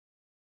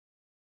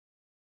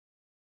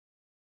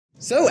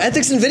So,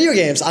 ethics in video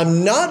games.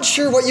 I'm not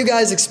sure what you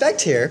guys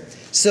expect here.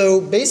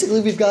 So, basically,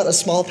 we've got a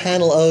small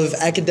panel of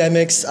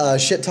academics,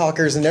 shit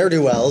talkers, and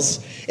ne'er-do-wells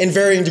in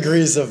varying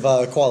degrees of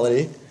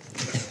quality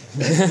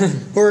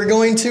who are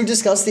going to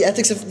discuss the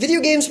ethics of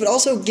video games, but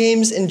also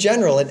games in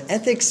general. And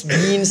ethics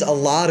means a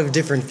lot of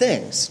different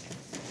things.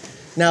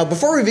 Now,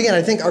 before we begin,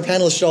 I think our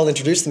panelists should all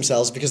introduce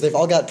themselves because they've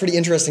all got pretty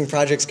interesting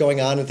projects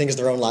going on and things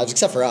in their own lives,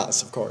 except for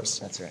us, of course.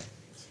 That's right.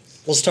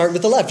 We'll start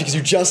with the left because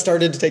you just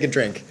started to take a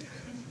drink.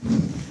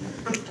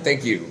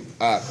 Thank you.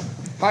 Hi,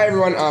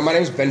 everyone. My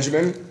name is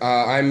Benjamin.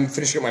 I'm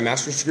finishing up my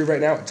master's degree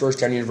right now at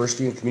Georgetown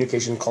University in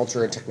Communication,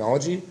 Culture, and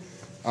Technology.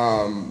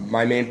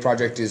 My main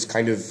project is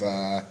kind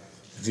of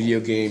video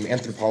game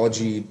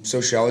anthropology,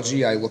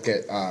 sociology. I look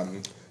at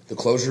the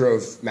closure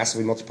of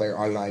massively multiplayer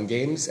online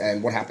games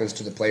and what happens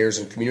to the players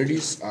and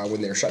communities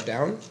when they're shut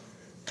down.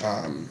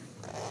 I'm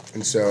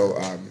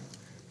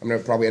going to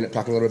probably end up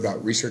talking a little bit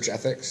about research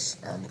ethics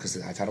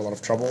because I've had a lot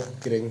of trouble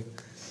getting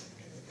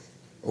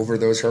over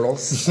those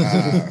hurdles,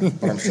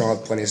 but I'm sure I'll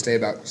have plenty to say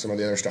about some of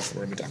the other stuff that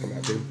we're going to be talking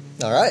about too.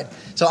 All right.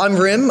 So I'm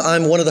Rym.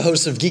 I'm one of the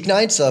hosts of Geek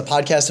Nights, a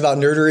podcast about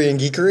nerdery and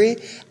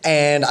geekery,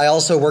 and I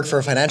also work for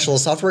a financial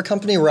software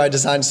company where I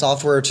design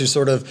software to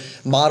sort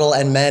of model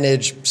and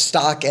manage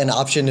stock and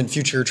option and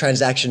future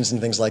transactions and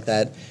things like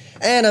that.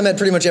 And I'm at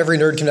pretty much every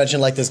nerd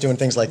convention like this doing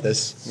things like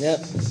this.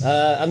 Yep.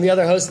 I'm the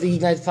other host of the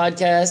Geek Nights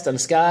podcast. I'm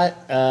Scott.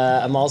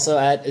 I'm also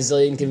at a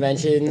zillion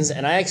conventions,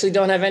 and I actually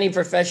don't have any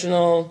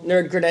professional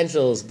nerd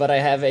credentials, but I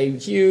have a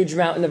huge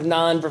mountain of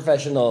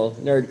non-professional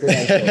nerd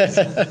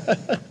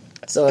credentials.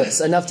 So it's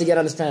enough to get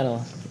on this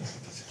panel.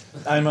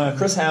 I'm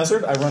Chris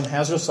Hazard. I run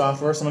Hazard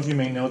Software. Some of you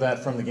may know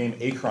that from the game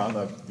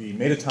Acron, the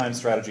meta-time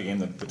strategy game,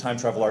 the time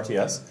travel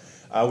RTS.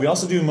 We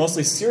also do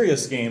mostly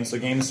serious games, so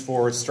games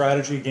for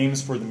strategy,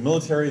 games for the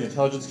military, the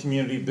intelligence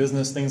community,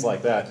 business, things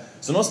like that.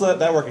 So most of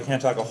that work I can't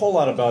talk a whole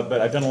lot about,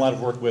 but I've done a lot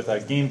of work with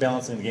game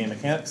balancing and game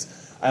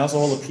mechanics. I also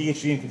hold a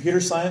PhD in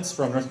computer science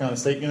from North Carolina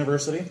State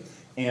University,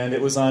 and it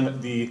was on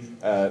the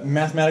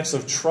mathematics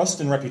of trust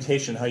and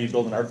reputation, how you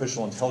build an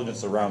artificial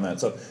intelligence around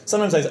that. So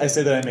sometimes I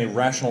say that I'm a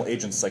rational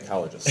agent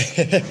psychologist.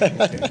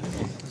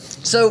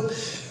 So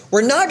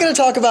we're not going to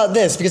talk about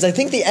this because I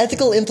think the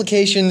ethical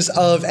implications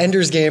of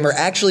Ender's Game are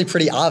actually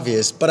pretty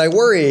obvious, but I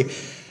worry,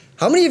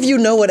 how many of you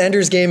know what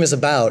Ender's Game is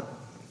about?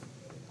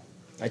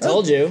 I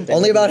told you.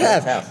 Only about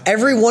half.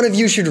 Every one of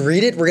you should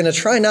read it. We're going to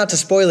try not to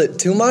spoil it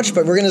too much,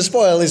 but we're going to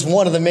spoil at least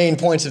one of the main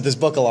points of this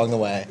book along the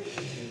way.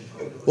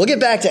 We'll get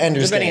back to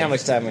Ender's Game. Depending how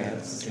much time we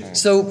have.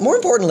 So, more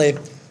importantly,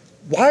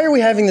 why are we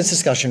having this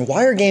discussion?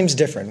 Why are games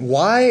different?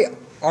 Why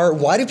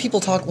do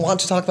people want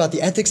to talk about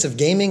the ethics of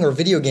gaming or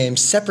video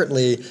games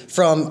separately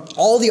from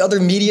all the other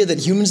media that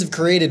humans have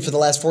created for the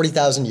last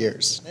 40,000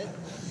 years?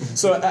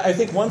 So I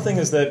think one thing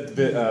is that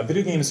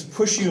video games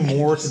push you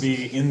more to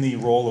be in the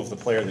role of the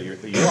player that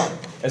you are.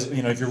 As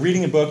you know, if you're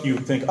reading a book, you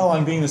think, "Oh,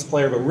 I'm being this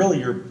player," but really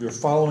you're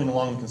following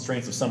along the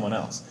constraints of someone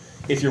else.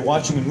 If you're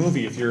watching a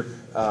movie, if you're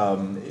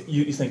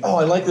you think, "Oh,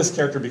 I like this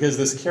character because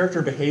this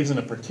character behaves in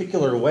a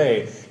particular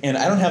way, and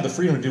I don't have the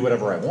freedom to do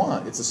whatever I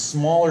want." It's a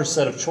smaller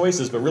set of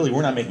choices, but really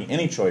we're not making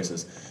any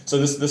choices. So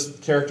this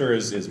character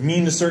is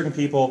mean to certain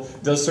people,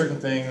 does certain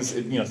things.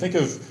 Think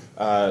of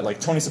like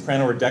Tony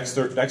Soprano or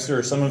Dexter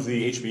or some of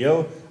the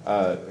HBO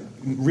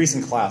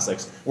recent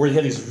classics, where you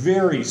had these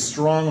very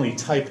strongly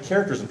typed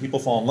characters, and people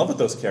fall in love with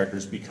those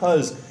characters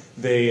because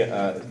they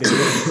do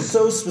it in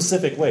so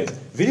specific ways.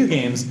 Video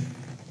games,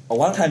 a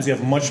lot of times you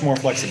have much more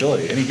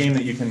flexibility. Any game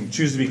that you can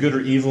choose to be good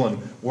or evil and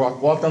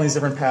walk down these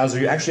different paths, or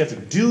you actually have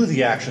to do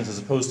the actions as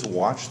opposed to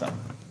watch them.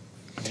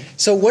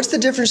 So what's the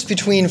difference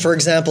between, for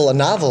example, a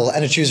novel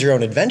and a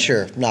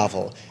choose-your-own-adventure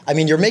novel? I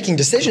mean, you're making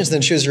decisions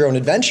in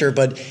choose-your-own-adventure,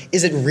 but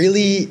is it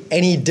really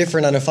any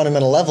different on a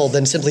fundamental level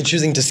than simply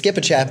choosing to skip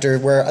a chapter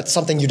where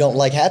something you don't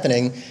like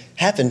happened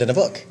in a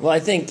book? Well, I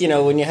think,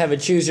 when you have a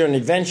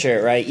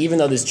choose-your-own-adventure, right, even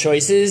though there's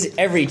choices,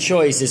 every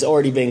choice has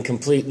already been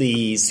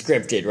completely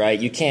scripted, right?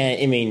 You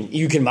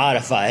can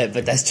modify it,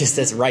 but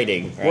that's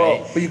writing, right?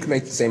 Well, but you can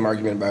make the same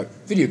argument about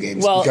video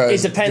games. Well,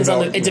 it depends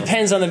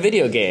on the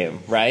video game,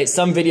 right?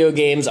 Some video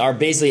games are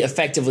basically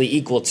effectively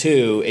equal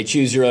to a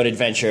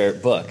choose-your-own-adventure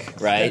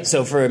book, right?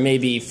 So for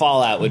maybe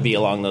Fallout would be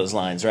along those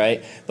lines,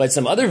 right? But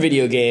some other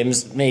video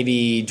games,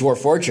 maybe Dwarf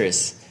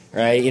Fortress,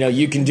 right?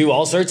 You can do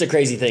all sorts of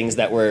crazy things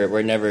that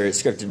were never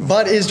scripted before.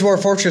 But is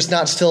Dwarf Fortress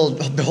not still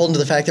beholden to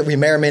the fact that we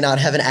may or may not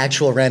have an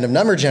actual random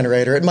number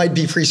generator? It might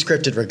be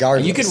pre-scripted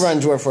regardless. You could run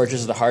Dwarf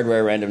Fortress with a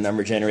hardware random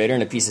number generator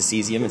and a piece of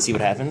cesium and see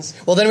what happens.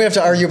 Well, then we have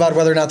to argue about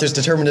whether or not there's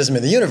determinism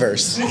in the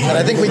universe. And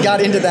I think we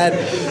got into that.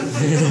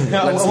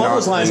 Now, along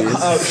those lines,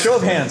 show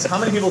of hands, how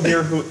many people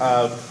here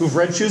who've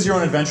read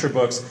choose-your-own-adventure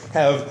books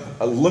have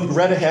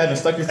read ahead and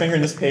stuck your finger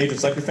in this page and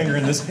stuck your finger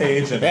in this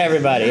page? And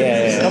everybody,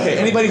 yeah. Okay,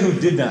 anybody who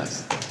did not?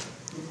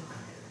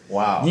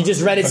 Wow. You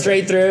just read it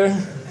straight through?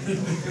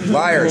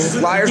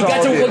 Liars. Liars You got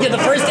all to of you. look at the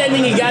first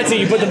ending you got to,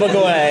 you put the book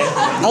away.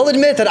 I'll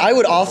admit that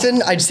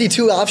I'd see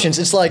two options.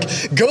 It's like,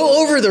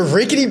 go over the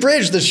rickety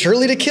bridge that's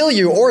surely to kill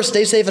you, or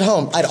stay safe at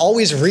home. I'd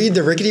always read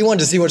the rickety one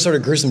to see what sort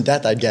of gruesome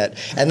death I'd get,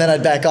 and then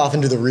I'd back off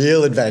into the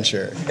real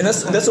adventure. And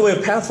that's the way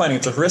of pathfinding.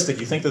 It's a heuristic.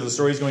 You think that the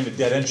story is going to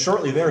dead end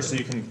shortly there, so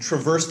you can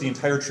traverse the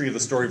entire tree of the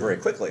story very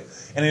quickly.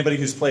 And anybody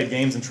who's played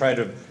games and tried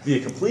to be a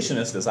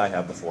completionist, as I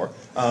have before,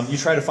 you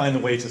try to find the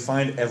way to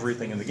find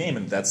everything in the game,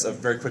 and that's a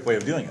very quick way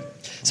of doing it.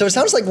 So it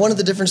sounds like one of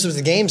the differences with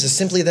the games is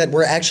simply that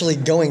we're actually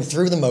going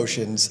through the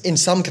motions in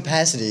some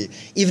capacity,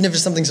 even if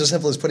it's something so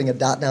simple as putting a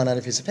dot down on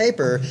a piece of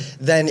paper,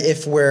 than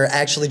if we're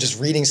actually just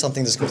reading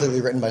something that's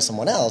completely written by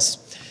someone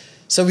else.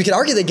 So we could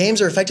argue that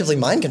games are effectively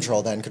mind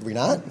control then, could we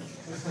not?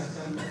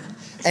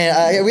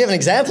 And we have an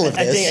example of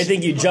this. I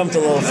think you jumped a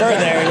little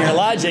further in your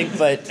logic,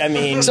 but I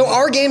mean... So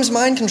are games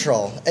mind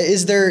control?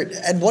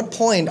 At what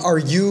point are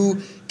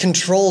you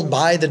controlled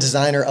by the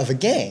designer of a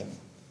game?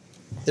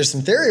 There's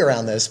some theory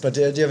around this, but do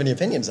you have any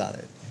opinions on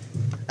it?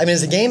 I mean,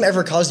 has a game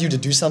ever caused you to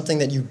do something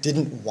that you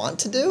didn't want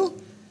to do?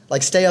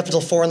 Like stay up until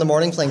 4 in the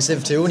morning playing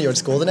Civ 2 when you're at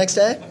school the next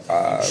day?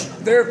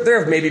 There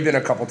have maybe been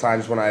a couple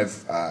times when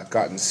I've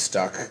gotten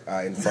stuck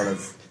in front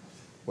of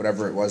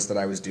whatever it was that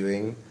I was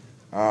doing.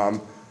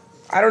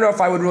 I don't know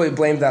if I would really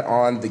blame that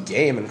on the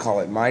game and call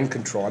it mind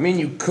control. I mean,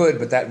 you could,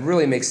 but that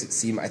really makes it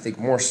seem, I think,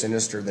 more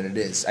sinister than it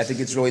is. I think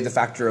it's really the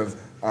factor of,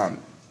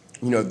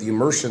 the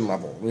immersion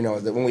level.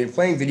 That when you're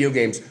playing video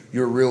games,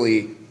 you're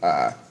really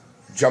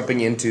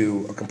jumping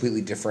into a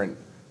completely different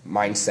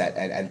mindset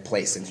and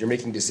place, and you're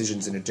making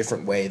decisions in a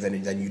different way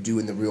than you do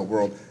in the real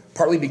world.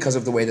 Partly because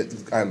of the way that,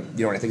 and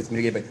I think it's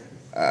mitigated,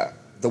 but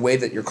the way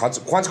that your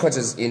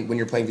consequences when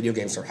you're playing video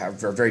games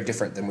are very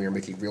different than when you're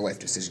making real life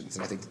decisions,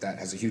 and I think that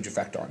has a huge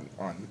effect on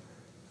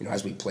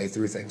as we play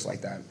through things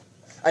like that.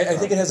 I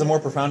think it has a more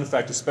profound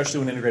effect, especially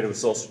when integrated with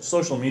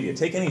social media.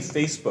 Take any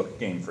Facebook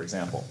game, for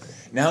example.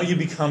 Now you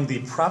become the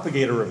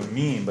propagator of a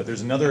meme, but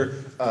there's another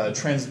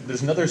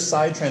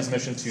side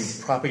transmission to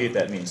propagate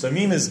that meme. So a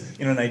meme is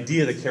an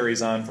idea that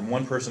carries on from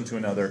one person to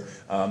another,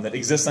 that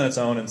exists on its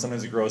own, and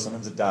sometimes it grows,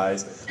 sometimes it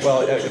dies.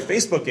 Well, a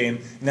Facebook game,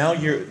 now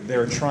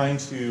they're trying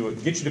to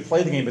get you to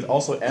play the game, but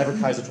also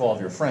advertise it to all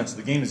of your friends. So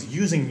the game is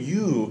using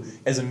you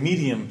as a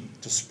medium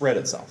to spread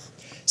itself.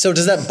 So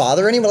does that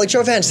bother anyone? Like,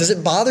 show of hands, does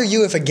it bother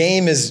you if a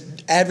game is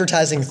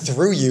advertising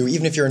through you,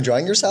 even if you're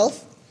enjoying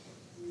yourself?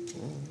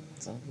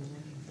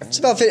 It's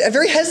about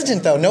very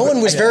hesitant, though. No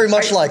one was very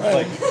much like...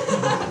 I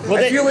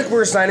feel like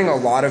we're assigning a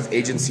lot of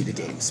agency to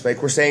games.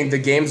 Like, we're saying the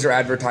games are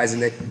advertising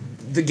that...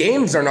 The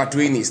games are not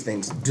doing these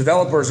things.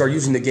 Developers are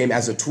using the game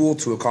as a tool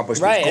to accomplish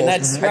these goals. And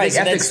that's I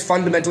think ethics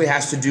fundamentally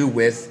has to do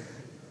with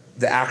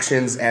the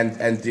actions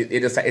and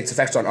its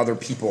effects on other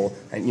people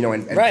and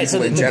right. People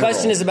So in the general.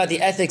 question is about the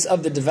ethics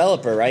of the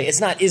developer, right? It's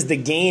not is the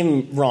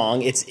game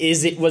wrong. Was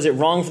it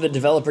wrong for the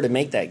developer to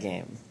make that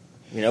game?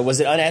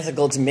 Was it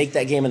unethical to make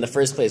that game in the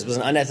first place? Was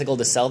it unethical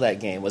to sell that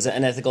game? Was it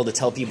unethical to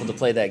tell people to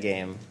play that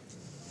game?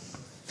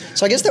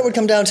 So I guess that would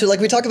come down to, like,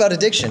 we talk about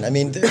addiction. I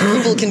mean,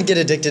 people can get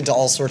addicted to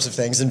all sorts of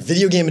things, and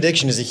video game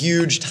addiction is a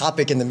huge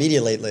topic in the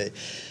media lately.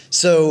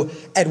 So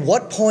at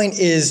what point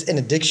is an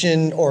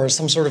addiction or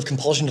some sort of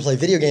compulsion to play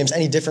video games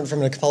any different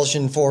from a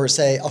compulsion for,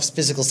 say, a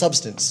physical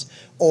substance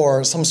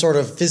or some sort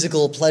of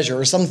physical pleasure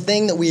or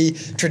something that we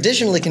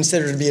traditionally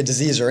consider to be a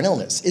disease or an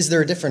illness? Is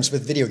there a difference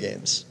with video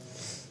games?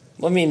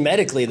 Well, I mean,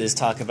 medically, there's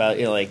talk about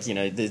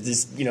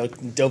this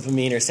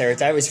dopamine or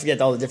serotonin. I always forget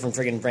all the different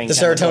friggin' brain. The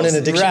chemicals. serotonin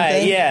addiction right?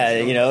 thing?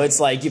 Yeah,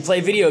 it's like you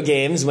play video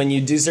games. When you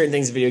do certain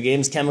things in video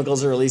games,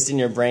 chemicals are released in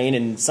your brain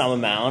in some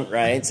amount,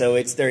 right? So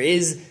there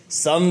is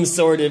some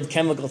sort of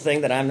chemical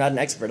thing that I'm not an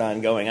expert on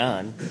going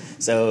on.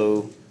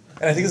 So.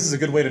 And I think this is a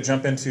good way to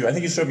jump into. I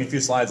think you showed me a few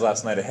slides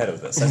last night ahead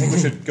of this. I think we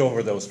should go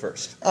over those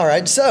first. All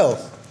right. So,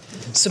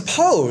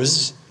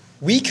 suppose.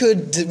 We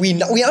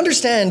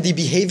understand the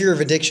behavior of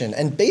addiction,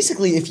 and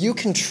basically if you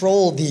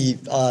control the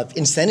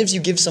incentives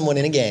you give someone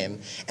in a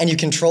game, and you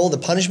control the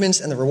punishments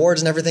and the rewards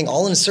and everything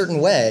all in a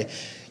certain way,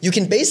 you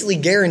can basically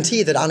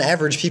guarantee that on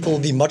average people will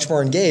be much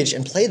more engaged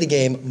and play the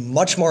game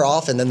much more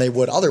often than they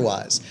would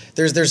otherwise.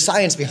 There's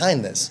science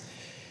behind this.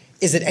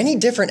 Is it any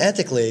different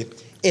ethically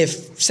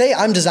if, say,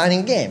 I'm designing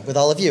a game with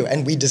all of you,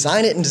 and we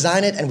design it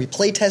and we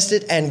play test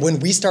it, and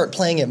when we start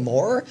playing it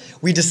more,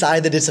 we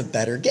decide that it's a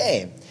better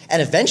game.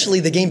 And eventually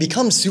the game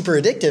becomes super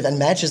addictive and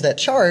matches that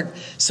chart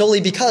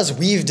solely because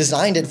we've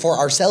designed it for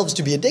ourselves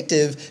to be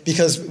addictive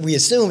because we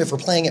assume if we're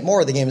playing it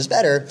more, the game is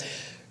better.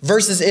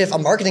 Versus if a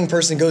marketing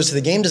person goes to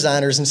the game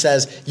designers and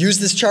says, use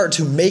this chart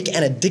to make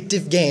an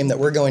addictive game that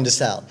we're going to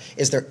sell.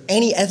 Is there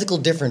any ethical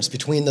difference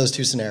between those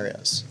two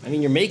scenarios? I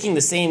mean, you're making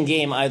the same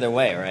game either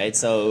way, right?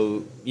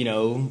 So,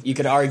 you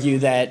could argue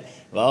that,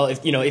 well,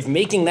 if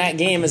making that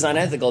game is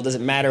unethical, it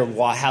doesn't matter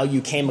how you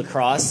came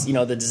across,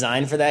 the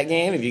design for that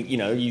game. If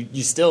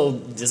you still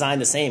design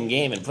the same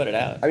game and put it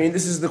out. I mean,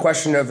 this is the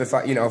question of if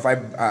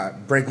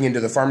I'm breaking into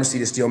the pharmacy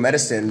to steal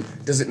medicine,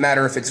 does it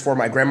matter if it's for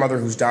my grandmother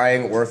who's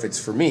dying or if it's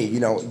for me?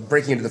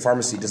 Breaking into the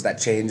pharmacy, does that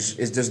change?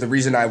 Does the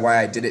reason why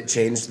I did it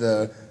change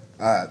the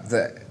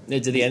Do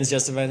the ends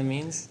justify the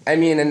means? I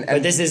mean,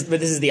 but this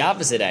is the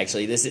opposite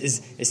actually. This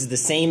is the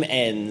same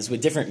ends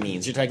with different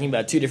means. You're talking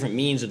about two different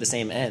means with the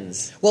same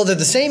ends. Well, they're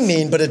the same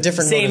mean, but a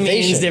different same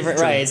motivation. means, different,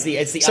 right? It's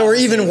the so we're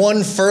even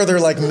one further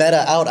like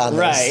meta out on this.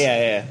 Right?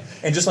 Yeah.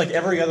 And just like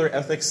every other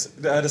ethics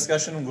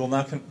discussion, we'll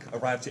not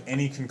arrive to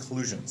any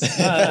conclusions.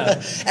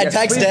 At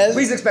PAX Dev,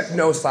 please expect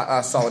no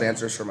solid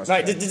answers from us.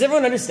 Right? Does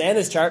everyone understand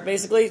this chart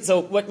basically?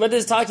 So what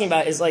this is talking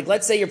about is like,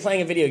 let's say you're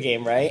playing a video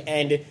game, right?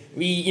 And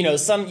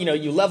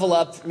you level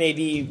up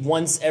maybe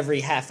once every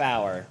half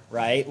hour,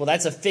 right? Well,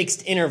 that's a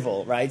fixed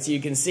interval, right? So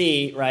you can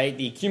see, right,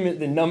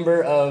 the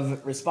number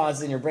of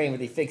responses in your brain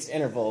with a fixed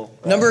interval.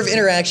 Right? Number of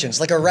interactions,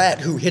 like a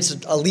rat who hits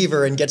a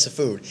lever and gets a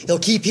food. He'll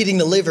keep hitting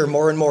the lever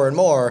more and more and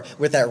more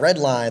with that red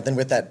line than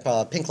with that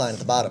pink line at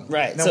the bottom.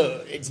 Right. Now,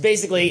 so it's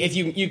basically, if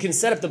you can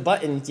set up the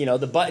button,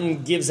 the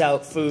button gives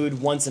out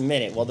food once a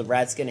minute. Well, the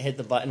rat's going to hit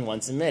the button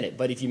once a minute.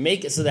 But if you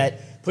make it so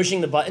that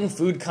pushing the button,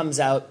 food comes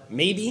out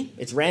maybe.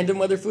 It's random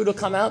whether food will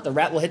come out. The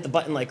rat will hit the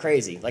button like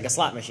crazy, like a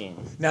slot machine.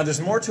 Now,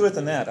 there's more to it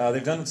than that.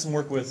 They've done some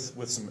work with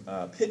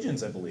some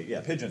pigeons, I believe. Yeah,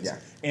 pigeons. Yeah.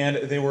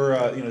 And they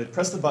were, they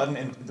pressed the button,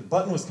 and the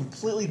button was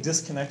completely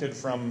disconnected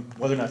from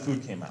whether or not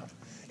food came out.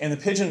 And the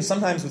pigeon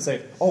sometimes would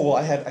say, "Oh, well,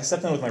 I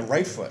stepped on it with my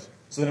right foot."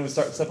 So then it would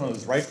start stepping on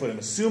his right foot and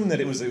assume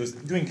that it was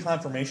doing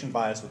confirmation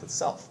bias with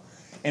itself.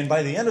 And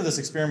by the end of this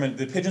experiment,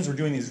 the pigeons were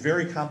doing these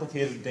very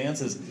complicated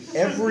dances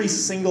every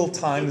single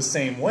time the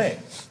same way.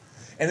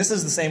 And this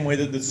is the same way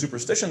that the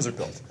superstitions are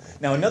built.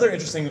 Now, another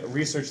interesting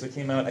research that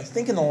came out, I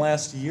think in the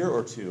last year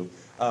or two,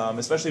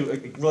 especially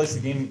it relates to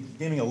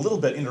gaming a little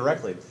bit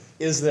indirectly,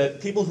 is that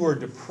people who are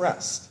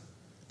depressed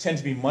tend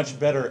to be much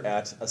better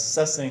at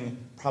assessing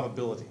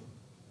probability.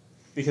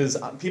 Because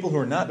people who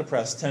are not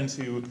depressed tend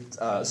to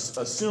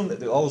assume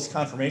that all this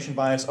confirmation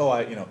bias,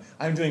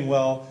 I'm doing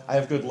well, I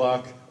have good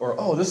luck,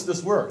 or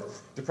this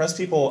worked. Depressed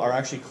people are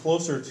actually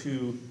closer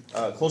to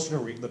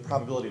the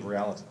probability of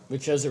reality.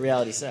 Which shows that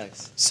reality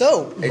sucks.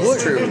 So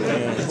it's true.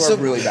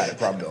 We're really bad at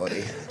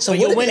probability. So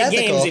you'll win at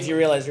games if you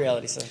realize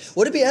reality sucks.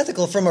 Would it be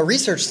ethical from a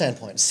research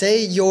standpoint?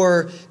 Say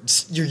you're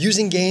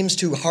using games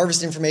to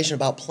harvest information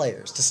about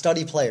players, to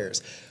study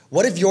players.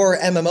 What if your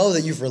MMO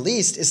that you've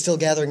released is still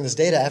gathering this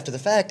data after the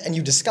fact, and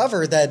you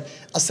discover that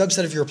a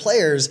subset of your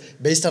players,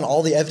 based on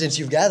all the evidence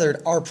you've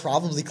gathered, are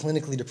probably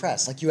clinically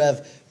depressed? Like, you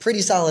have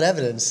pretty solid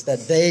evidence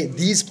that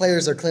these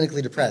players are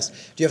clinically depressed.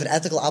 Do you have an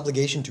ethical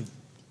obligation to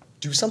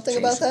do something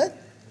about that?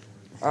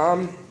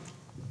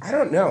 I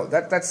don't know.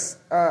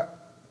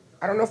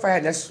 I don't know if I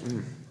had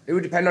necessarily... It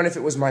would depend on if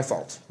it was my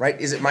fault, right?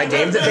 Is it my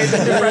game that made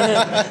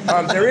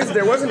them depressed?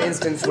 There was an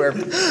instance where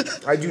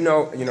I do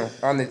know,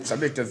 on the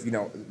subject of,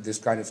 this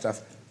kind of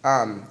stuff,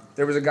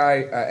 there was a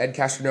guy, Ed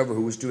Castronova,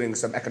 who was doing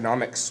some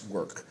economics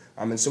work.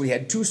 And so he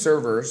had two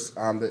servers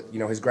that,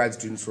 his grad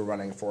students were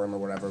running for him or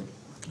whatever,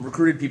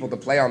 recruited people to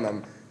play on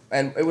them.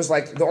 And it was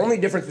like, the only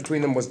difference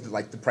between them was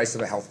like the price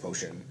of a health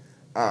potion.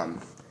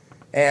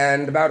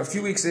 And about a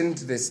few weeks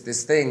into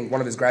this thing, one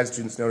of his grad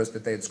students noticed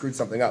that they had screwed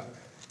something up.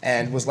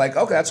 And was like,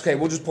 okay, that's okay.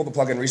 We'll just pull the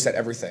plug and reset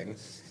everything.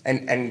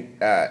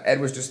 And Ed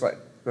was just like,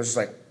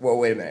 well,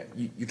 wait a minute.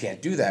 You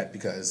can't do that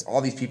because all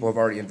these people have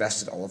already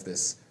invested all of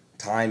this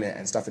time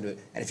and stuff into it.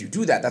 And if you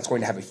do that, that's going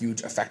to have a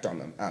huge effect on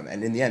them.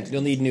 And in the end,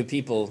 you'll need new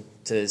people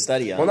to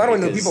study on. Well, not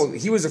only new people.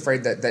 He was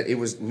afraid that it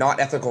was not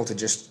ethical to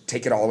just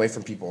take it all away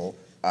from people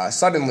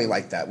suddenly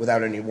like that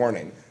without any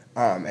warning.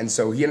 And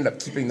so he ended up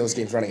keeping those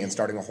games running and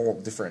starting a whole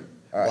different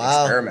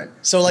experiment.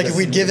 So like if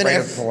we'd given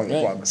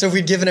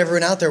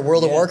everyone out there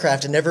World of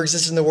Warcraft, it never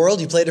existed in the world,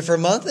 you played it for a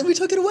month and we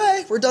took it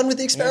away. We're done with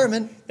the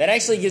experiment. Yeah. That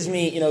actually gives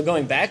me,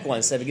 going back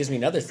one step, it gives me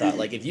another thought.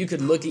 Like if you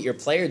could look at your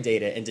player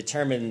data and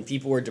determine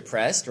people were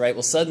depressed, right?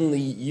 Well, suddenly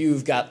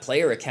you've got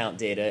player account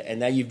data and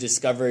now you've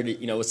discovered,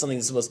 with something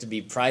that's supposed to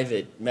be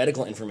private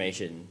medical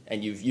information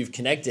and you've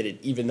connected it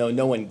even though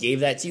no one gave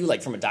that to you,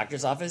 like from a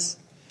doctor's office.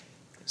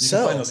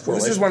 So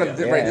this is one of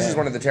the This is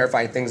one of the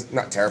terrifying things.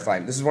 Not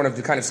terrifying. This is one of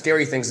the kind of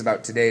scary things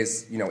about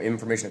today's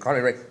information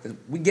economy. Right?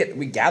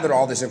 We gather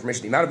all this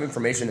information. The amount of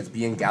information that's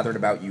being gathered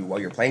about you while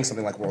you're playing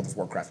something like World of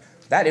Warcraft.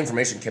 That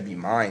information can be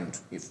mined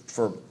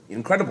for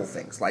incredible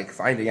things like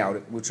finding out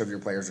which of your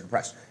players are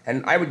depressed.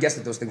 And I would guess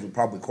that those things would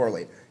probably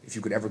correlate if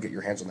you could ever get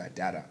your hands on that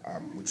data,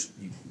 which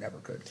you never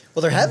could.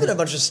 Well, there have been a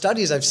bunch of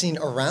studies I've seen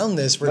around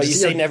this. Where you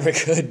say never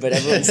could, but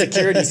everyone's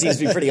security seems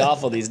to be pretty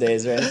awful these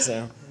days, right?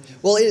 So.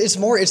 Well,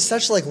 it's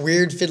such like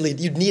weird fiddly.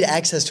 You'd need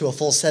access to a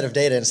full set of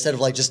data instead of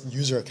like just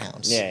user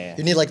accounts. Yeah.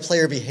 You need like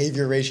player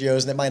behavior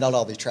ratios, and that might not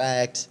all be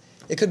tracked.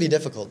 It could be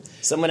difficult.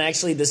 Someone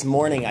actually this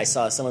morning I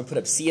saw someone put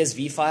up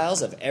CSV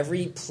files of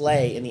every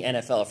play in the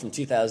NFL from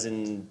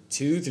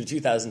 2002 through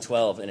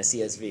 2012 in a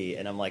CSV,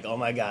 and I'm like, oh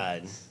my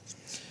god.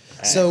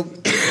 So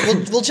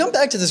we'll jump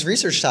back to this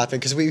research topic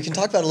because we can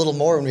talk about it a little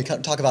more when we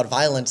talk about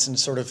violence and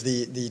sort of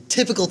the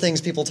typical things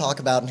people talk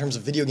about in terms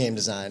of video game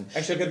design.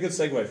 Actually, I've got a good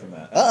segue from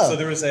that. So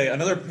there was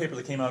another paper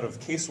that came out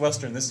of Case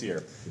Western this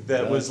year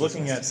that was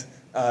looking at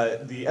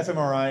the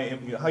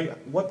fMRI,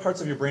 what parts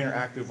of your brain are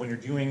active when you're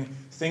doing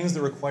things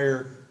that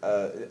require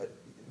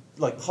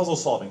like puzzle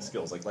solving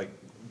skills, like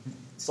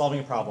solving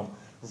a problem,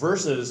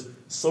 versus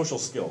social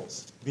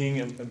skills,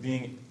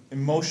 being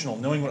emotional,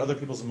 knowing what other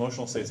people's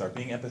emotional states are,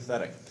 being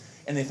empathetic.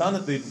 And they found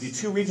that the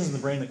two regions in the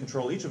brain that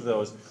control each of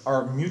those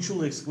are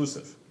mutually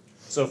exclusive.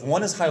 So if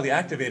one is highly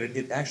activated,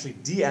 it actually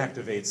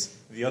deactivates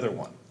the other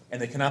one,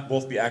 and they cannot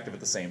both be active at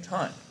the same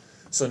time.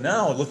 So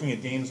now, looking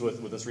at games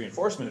with this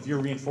reinforcement, if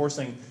you're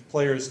reinforcing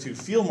players to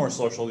feel more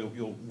social,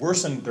 you'll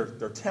worsen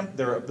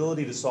their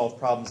ability to solve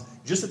problems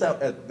just at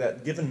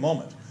that given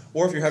moment.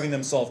 Or if you're having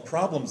them solve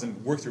problems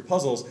and work through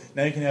puzzles,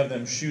 now you can have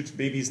them shoot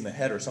babies in the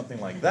head or something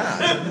like that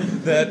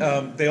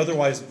that they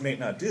otherwise may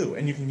not do.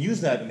 And you can use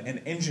that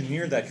and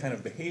engineer that kind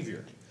of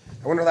behavior.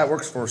 I wonder how that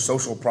works for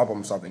social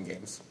problem-solving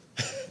games.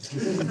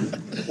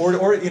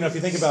 or if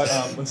you think about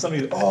when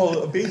somebody,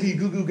 a baby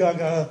goo goo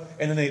gaga,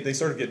 and then they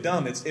sort of get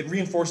dumb, it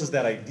reinforces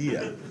that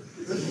idea.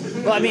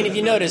 Well, I mean, if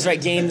you notice, right,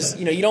 games,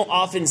 you don't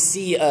often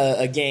see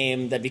a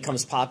game that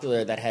becomes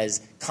popular that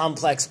has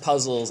complex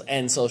puzzles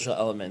and social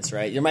elements,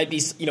 right? There might be,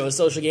 a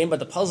social game, but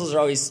the puzzles are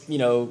always,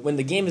 when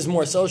the game is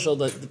more social,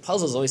 the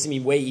puzzles always seem to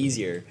be way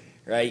easier,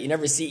 right? You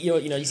never see,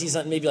 you see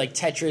something maybe like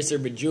Tetris or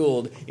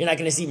Bejeweled, you're not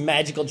going to see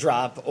Magical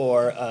Drop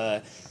or,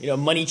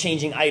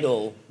 money-changing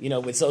idol,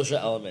 with social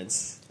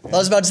elements. I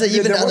was about to say,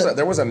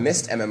 there was a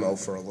Myst MMO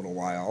for a little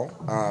while,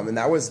 and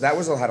that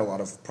had a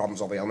lot of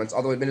problem-solving elements.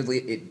 Although, admittedly,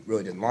 it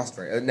really didn't last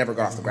it never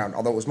got off the ground.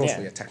 Although it was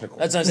mostly a technical.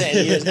 That's what I'm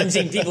saying. I'm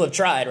saying people have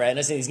tried, right? And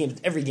I'm saying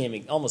these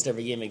games, almost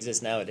every game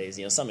exists nowadays.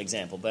 Some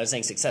example, but I'm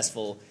saying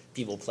successful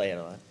people play it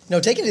a lot.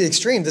 No, taken to the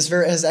extreme, this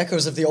has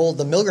echoes of the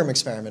Milgram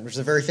experiment, which is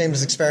a very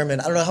famous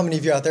experiment. I don't know how many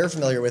of you out there are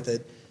familiar with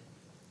it.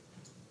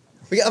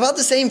 About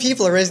the same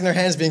people are raising their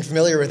hands, being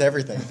familiar with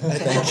everything, I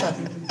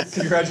think.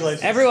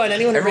 Congratulations. Everyone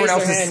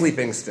else is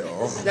sleeping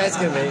still. That's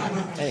good, mate.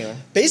 Anyway.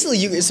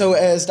 Basically, so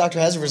as Dr.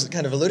 Hazard was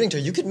kind of alluding to,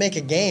 you could make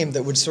a game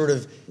that would sort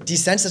of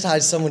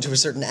desensitize someone to a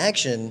certain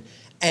action,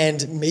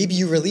 and maybe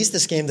you release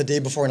this game the day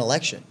before an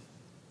election.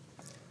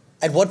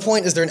 At what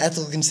point is there an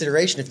ethical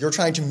consideration if you're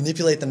trying to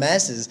manipulate the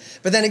masses?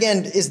 But then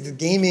again, is the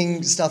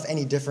gaming stuff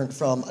any different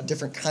from a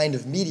different kind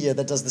of media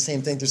that does the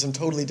same thing through some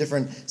totally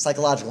different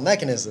psychological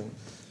mechanism?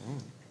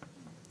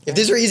 If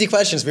these were easy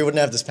questions, we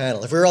wouldn't have this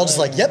panel. If we were all just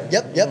like, yep.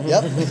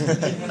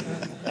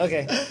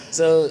 Okay,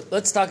 so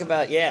let's talk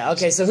about,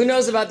 so who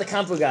knows about the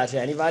Kampu Gacha?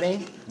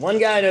 Anybody? One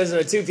guy knows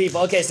about two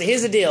people. Okay, so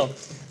here's the deal.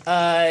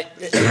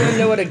 Everyone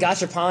know what a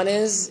gachapon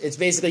is? It's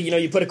basically,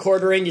 you put a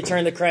quarter in, you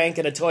turn the crank,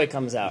 and a toy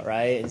comes out,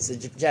 right? It's a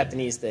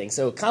Japanese thing.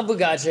 So Kampu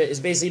Gacha is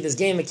basically this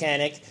game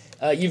mechanic.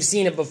 You've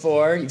seen it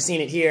before. You've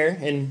seen it here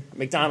in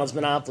McDonald's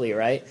Monopoly,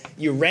 right?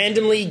 You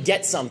randomly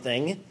get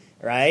something,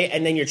 right?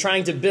 And then you're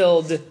trying to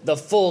build the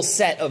full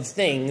set of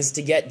things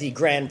to get the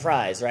grand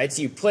prize, right?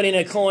 So you put in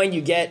a coin,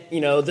 you get,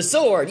 the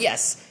sword,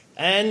 yes.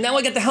 And now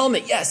I get the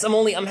helmet, yes,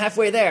 I'm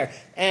halfway there.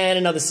 And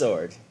another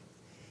sword.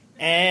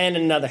 And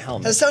another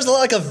helmet. That sounds a lot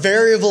like a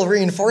variable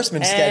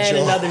reinforcement schedule.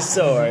 And another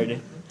sword.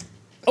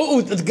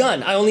 Oh, the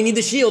gun. I only need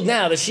the shield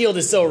now. The shield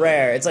is so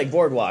rare. It's like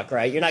Boardwalk,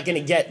 right? You're not going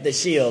to get the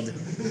shield,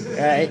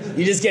 right?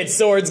 You just get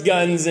swords,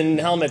 guns, and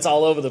helmets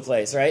all over the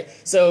place, right?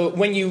 So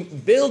when you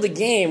build a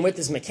game with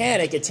this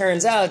mechanic, it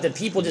turns out that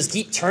people just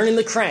keep turning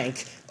the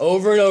crank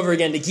over and over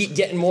again to keep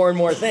getting more and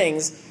more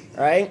things,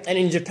 right? And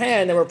in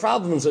Japan, there were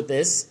problems with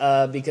this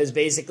because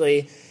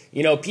basically,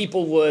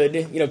 people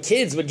would,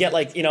 kids would get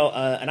like, an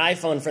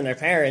iPhone from their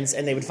parents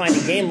and they would find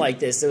a game like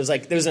this. There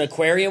was an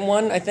aquarium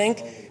one, I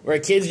think, where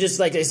kids just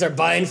they start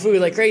buying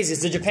food like crazy.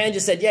 So Japan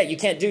just said, you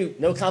can't do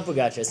no Kampu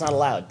Gacha. It's not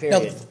allowed,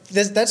 period.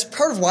 Now, that's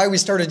part of why we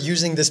started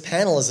using this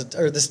panel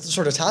or this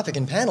sort of topic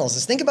in panels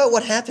is think about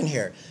what happened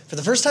here. For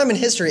the first time in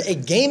history, a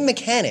game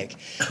mechanic,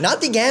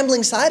 not the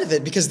gambling side of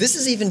it, because this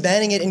is even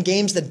banning it in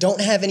games that don't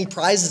have any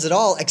prizes at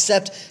all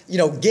except,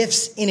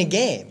 gifts in a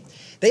game.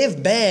 They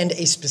have banned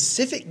a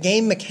specific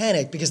game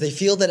mechanic because they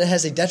feel that it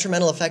has a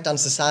detrimental effect on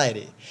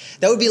society.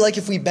 That would be like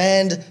if we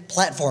banned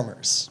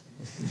platformers.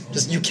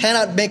 You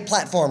cannot make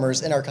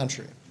platformers in our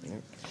country.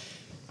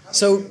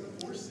 So,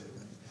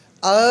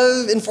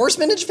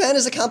 enforcement in Japan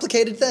is a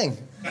complicated thing.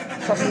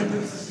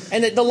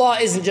 And the law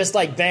isn't just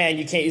like banned,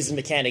 you can't use the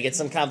mechanic, it's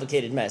some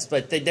complicated mess.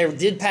 But they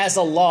did pass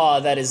a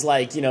law that is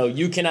like,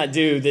 you cannot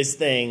do this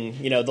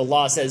thing. The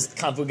law says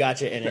Kampu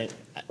Gacha in it.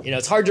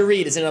 It's hard to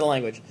read, it's in another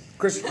language.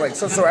 Chris,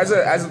 so as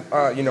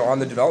on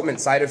the development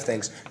side of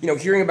things,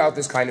 hearing about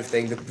this kind of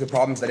thing, the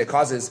problems that it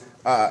causes,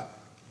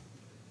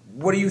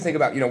 what do you think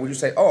about, would you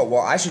say, oh,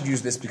 well, I should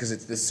use this because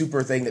it's this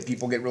super thing that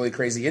people get really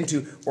crazy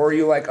into, or are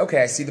you like,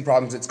 okay, I see the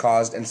problems it's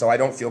caused, and so I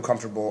wouldn't feel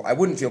comfortable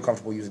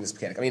using this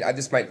mechanic? I mean,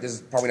 this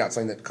is probably not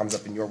something that comes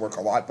up in your work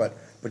a lot, but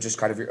just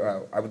kind of,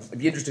 I would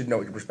be interested to know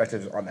what your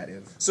perspective on that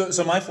is.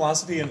 So my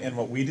philosophy and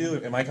what we do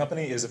in my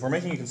company is if we're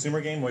making a consumer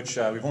game, which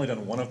we've only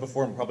done one of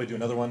before, and we'll probably do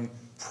another one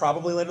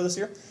probably later this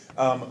year,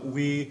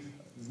 we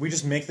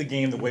just make the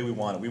game the way we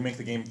want it. We make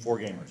the game for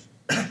gamers.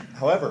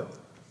 However,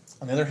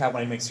 on the other hand,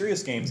 when I make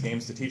serious games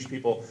to teach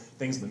people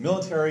things in the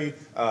military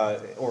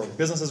or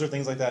businesses or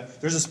things like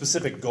that, there's a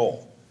specific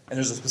goal. And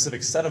there's a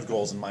specific set of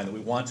goals in mind that we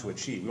want to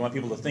achieve. We want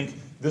people to think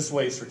this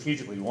way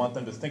strategically. We want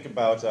them to think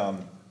about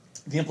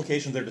the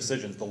implications of their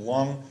decisions, the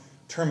long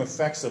long-term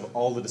effects of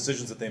all the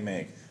decisions that they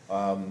make.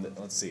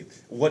 Let's see,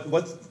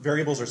 what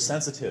variables are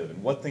sensitive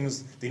and what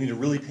things they need to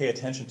really pay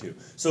attention to.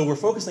 So we're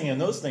focusing on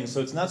those things.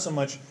 So it's not so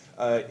much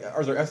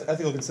are there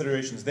ethical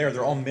considerations there.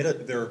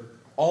 They're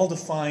all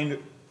defined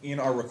in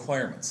our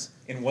requirements,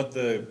 in what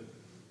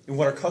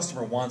our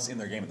customer wants in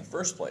their game in the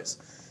first place.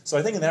 So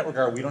I think in that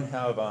regard, we don't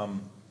have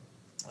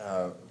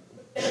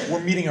we're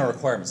meeting our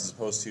requirements as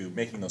opposed to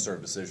making those sort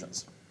of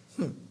decisions.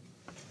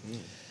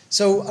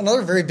 So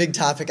another very big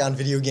topic on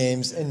video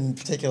games in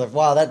particular.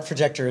 Wow, that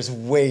projector is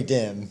way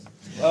dim.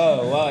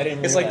 Oh, wow, I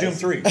didn't realize. It's like Doom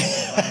 3.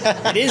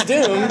 It is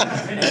Doom.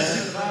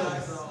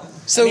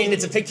 So I mean,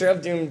 it's a picture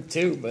of Doom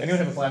 2, but Anyone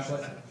have a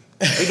flashlight?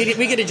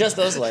 we could adjust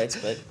those lights,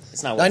 but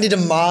it's not I working. need to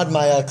mod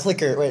my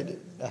clicker. Wait.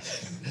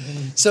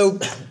 So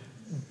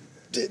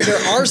there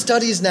are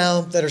studies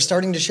now that are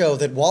starting to show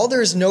that while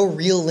there's no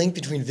real link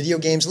between video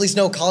games, at least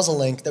no causal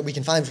link that we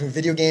can find between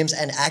video games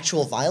and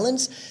actual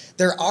violence,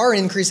 there are an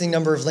increasing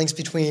number of links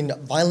between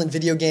violent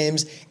video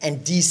games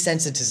and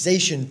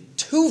desensitization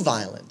to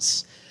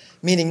violence,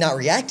 meaning not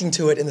reacting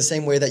to it in the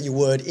same way that you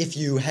would if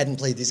you hadn't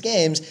played these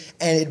games.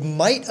 And it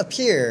might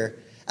appear,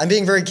 I'm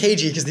being very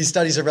cagey because these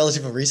studies are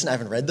relatively recent, I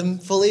haven't read them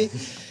fully,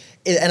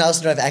 and I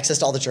also don't have access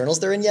to all the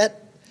journals they're in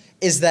yet,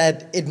 is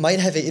that it might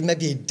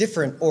be a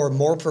different or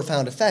more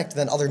profound effect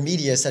than other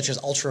media such as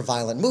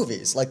ultra-violent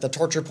movies, like the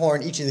torture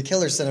porn, Ichi the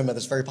Killer cinema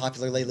that's very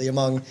popular lately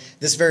among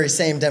this very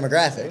same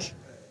demographic.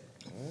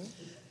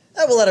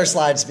 We'll let our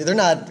slides be. They're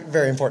not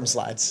very important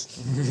slides.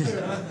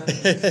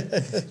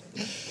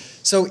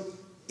 So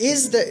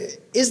is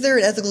there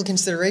an ethical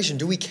consideration?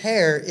 Do we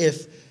care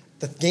if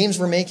the games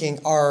we're making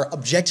are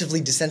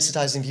objectively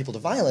desensitizing people to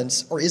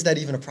violence, or is that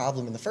even a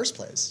problem in the first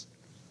place?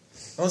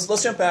 Well,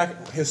 let's jump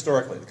back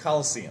historically. The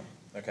Colosseum.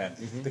 Okay,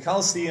 the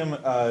Colosseum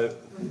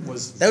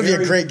was. That would be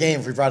a great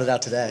game if we brought it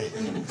out today.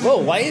 Whoa,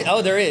 why?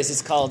 Oh, there is.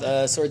 It's called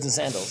Swords and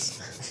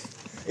Sandals.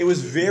 It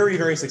was very,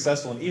 very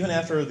successful, and even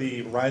after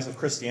the rise of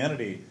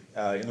Christianity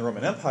in the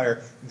Roman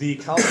Empire, the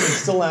Colosseum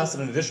still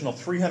lasted an additional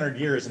 300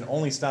 years and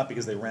only stopped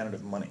because they ran out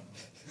of money.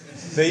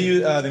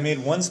 They made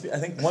one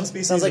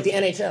species. Sounds like the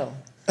NHL.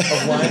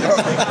 Of lion.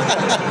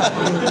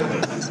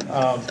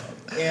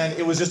 And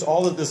it was just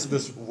all of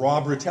this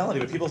raw brutality.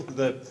 But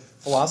the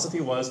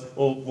philosophy was,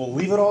 well, we'll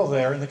leave it all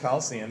there in the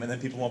Colosseum, and then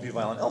people won't be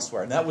violent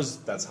elsewhere. And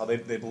that's how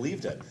they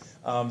believed it.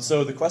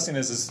 So the question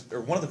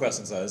or one of the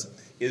questions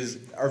is,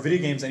 are video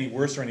games any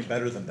worse or any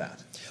better than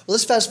that? Well,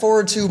 let's fast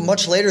forward to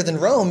much later than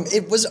Rome.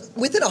 It was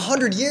within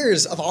 100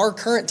 years of our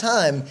current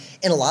time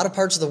in a lot of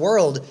parts of the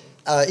world,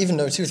 even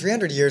though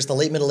 200-300 years, the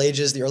late Middle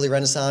Ages, the early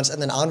Renaissance,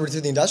 and then onward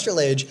through the Industrial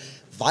Age,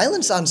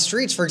 violence on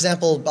streets, for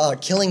example,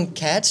 killing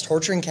cats,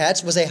 torturing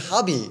cats, was a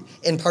hobby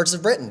in parts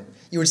of Britain.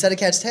 You would set a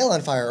cat's tail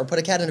on fire or put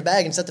a cat in a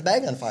bag and set the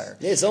bag on fire.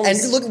 Yeah, it's only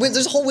and look,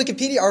 there's whole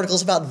Wikipedia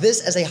articles about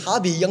this as a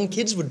hobby young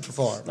kids would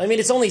perform. I mean,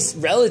 it's only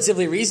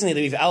relatively recently that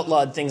we've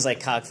outlawed things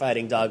like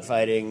cockfighting,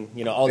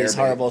 dogfighting, all these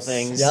horrible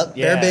things. Yep,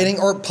 bear baiting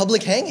or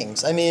public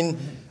hangings. I mean,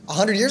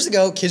 100 years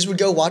ago, kids would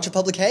go watch a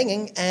public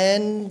hanging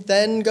and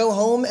then go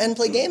home and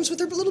play games with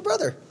their little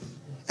brother.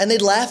 And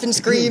they'd laugh and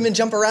scream and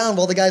jump around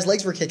while the guy's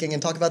legs were kicking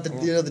and talk about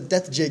the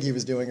death jig he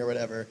was doing or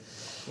whatever.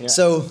 Yeah.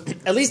 So,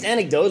 at least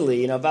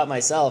anecdotally, about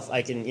myself,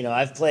 I can,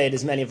 I've played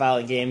as many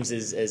violent games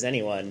as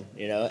anyone,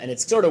 and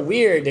it's sort of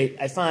weird,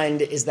 I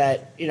find, is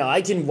that,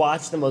 I can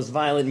watch the most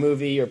violent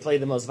movie or play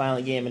the most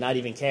violent game and not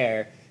even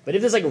care. But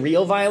if there's like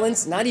real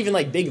violence, not even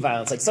like big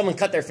violence, like someone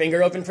cut their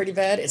finger open pretty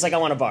bad, it's like I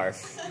want to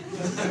barf.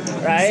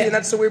 Right? See, and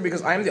that's so weird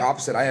because I am the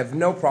opposite. I have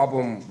no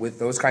problem with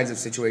those kinds of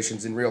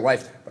situations in real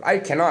life, but I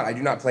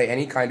do not play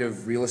any kind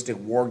of realistic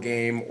war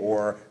game,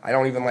 or I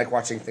don't even like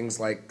watching things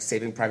like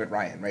Saving Private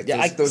Ryan, right?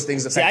 Yeah, those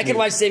things affect I can me.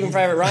 watch Saving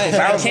Private Ryan.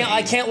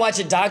 I can't watch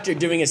a doctor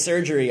doing a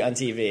surgery on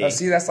TV. Oh,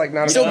 see, that's like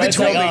not So a big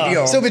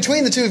deal. So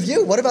between the two of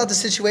you, what about the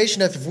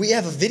situation of if we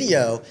have a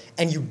video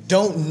and you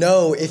don't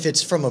know if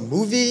it's from a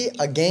movie,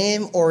 a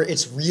game, or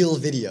it's real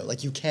video?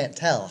 Like, you can't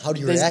tell. How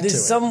do you react to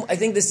it? I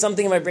think there's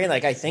something in my brain,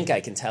 like I think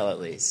I can tell at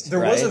least. There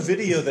was a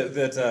video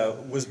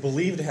that was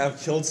believed to have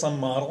killed some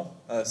model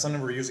some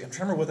number of years ago. I'm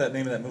trying to remember what that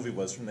name of that movie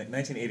was from the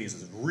 1980s. It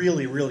was a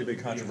really, really big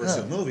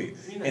controversial movie.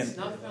 You mean a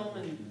snuff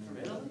film from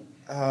Italy?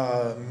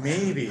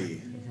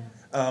 Maybe.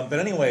 But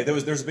anyway, there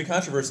was a big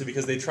controversy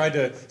because they tried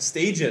to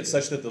stage it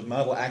such that the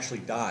model actually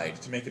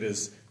died to make it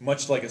as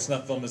much like a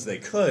snuff film as they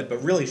could,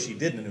 but really she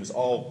didn't, and it was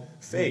all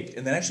fake.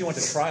 And they actually went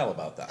to trial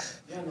about that.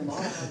 Yeah, and the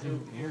model had to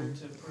appear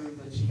to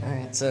prove that she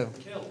had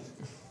killed.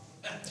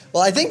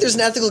 Well, I think there's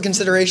an ethical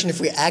consideration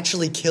if we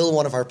actually kill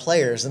one of our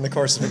players in the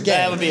course of a game.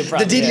 That would be a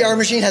problem. The DDR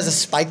machine has a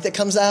spike that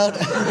comes out.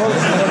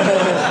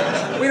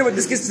 Well,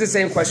 this gets to the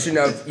same question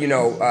of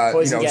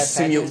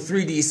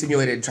 3D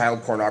simulated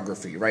child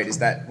pornography, right? Is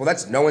that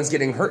that's no one's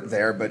getting hurt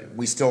there, but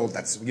we still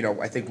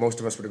I think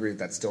most of us would agree that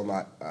that's still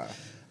not.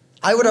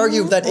 I would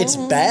argue that it's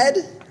bad,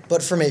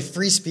 but from a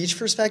free speech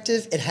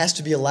perspective, it has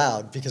to be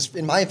allowed because,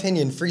 in my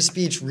opinion, free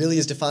speech really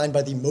is defined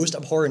by the most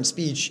abhorrent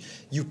speech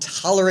you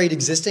tolerate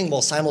existing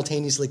while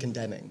simultaneously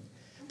condemning.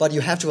 But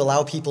you have to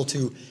allow people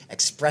to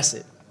express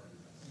it.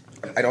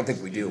 I don't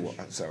think we do.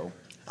 So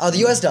The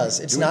U.S. does.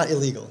 It's not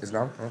illegal. It's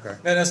not? Okay.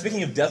 Now,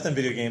 speaking of death in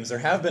video games, there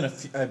have been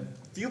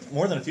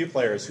more than a few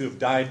players who have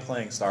died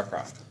playing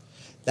StarCraft.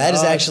 That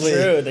is actually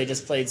true. They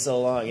just played so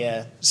long,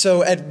 yeah.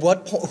 So at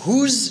what point,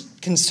 whose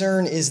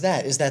concern is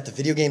that? Is that the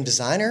video game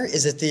designer?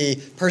 Is it the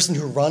person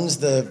who runs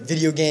the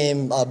video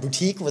game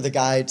boutique where the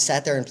guy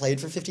sat there and played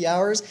for 50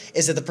 hours?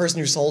 Is it the person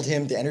who sold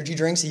him the energy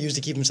drinks he used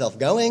to keep himself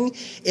going?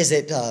 Is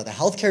it the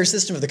healthcare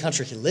system of the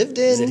country he lived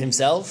in? Is it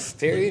himself?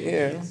 Period.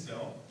 Yeah.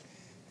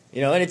 You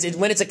know, and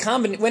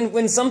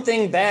when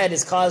something bad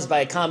is caused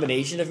by a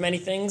combination of many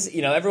things,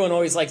 you know, everyone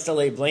always likes to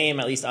lay blame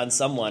at least on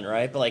someone,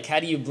 right? But like, how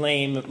do you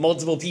blame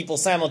multiple people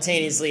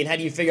simultaneously, and how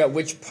do you figure out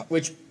which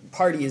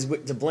party is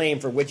to blame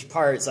for which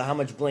part? So how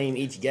much blame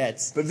each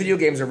gets? But video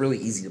games are really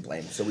easy to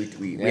blame, so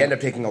we end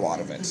up taking a lot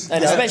of it.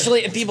 And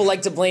especially if people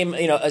like to blame,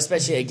 you know,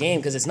 especially a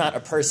game because it's not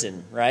a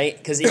person, right?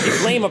 Because if you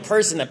blame a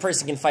person, that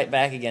person can fight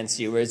back against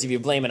you. Whereas if you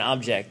blame an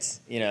object,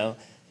 you know.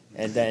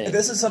 And then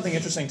this is something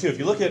interesting too. If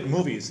you look at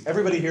movies,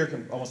 everybody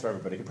here almost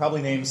everybody can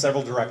probably name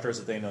several directors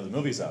that they know the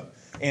movies of.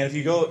 And if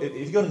you go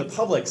to the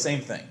public, same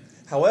thing.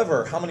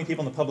 However, how many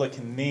people in the public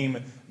can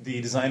name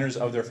the designers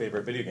of their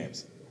favorite video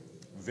games?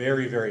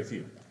 Very, very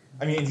few.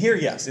 I mean, here,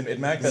 yes. In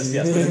Magfest,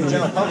 yes. But in the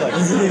general public,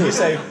 if you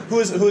say who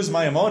is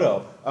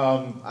Miyamoto,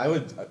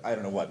 I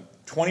don't know what.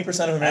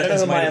 20% of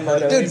Americans might have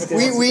heard of it.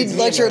 Dude, we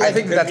lectured. I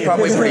think that's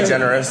probably pretty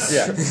generous.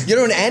 Yeah. You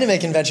know, an anime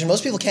convention,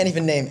 most people can't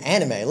even name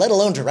anime, let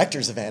alone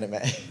directors of anime.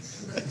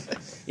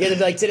 Yeah, they'd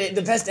be like, today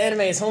the best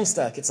anime is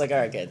Homestuck. It's like, all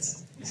right,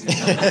 kids.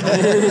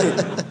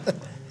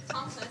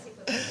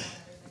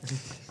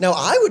 Now,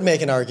 I would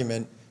make an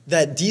argument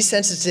that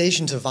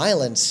desensitization to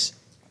violence,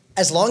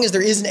 as long as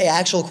there isn't an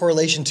actual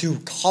correlation to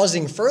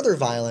causing further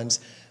violence,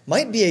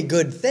 might be a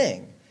good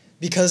thing.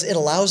 Because it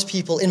allows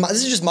people,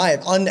 this is just my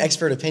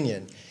unexpert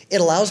opinion, it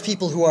allows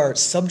people who are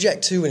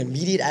subject to an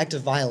immediate act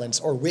of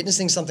violence or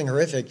witnessing something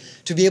horrific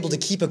to be able to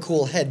keep a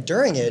cool head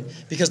during it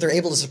because they're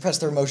able to suppress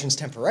their emotions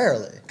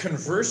temporarily.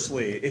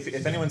 Conversely,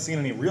 if anyone's seen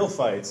any real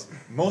fights,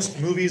 most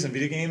movies and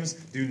video games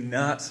do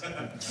not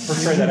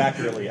portray that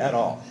accurately at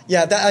all.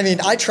 Yeah,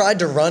 I tried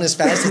to run as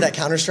fast as that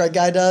Counter-Strike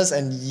guy does,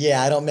 and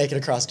yeah, I don't make it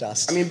across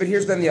dust. I mean, but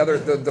here's then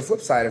the flip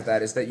side of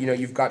that is that, you know,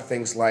 you've got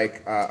things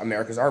like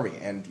America's Army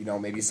and, you know,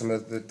 maybe some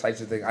of the types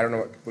of things, I don't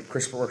know what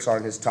Chris works on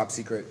in his top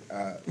secret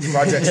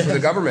projects for the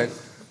government,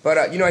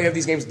 but you know, you have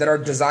these games that are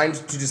designed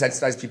to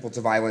desensitize people to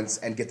violence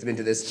and get them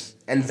into this,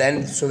 and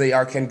then so they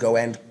can go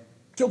and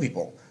kill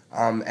people,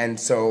 and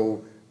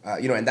so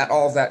you know, and that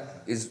all of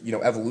that is, you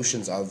know,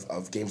 evolutions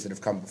of games that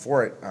have come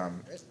before it. You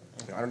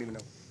know, I don't even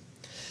know.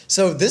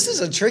 So this is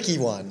a tricky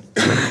one.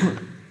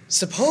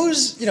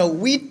 Suppose, you know,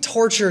 we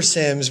torture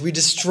Sims, we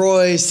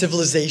destroy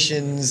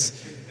civilizations.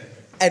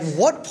 At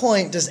what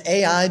point does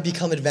AI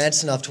become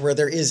advanced enough to where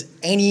there is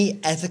any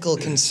ethical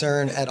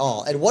concern at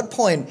all? At what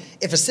point,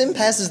 if a Sim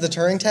passes the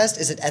Turing test,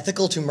 is it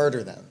ethical to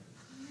murder them?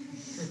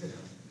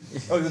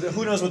 Oh,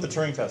 who knows what the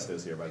Turing test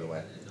is here, by the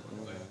way?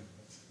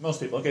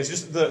 Most people. Okay, so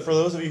just for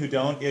those of you who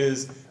don't, it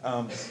is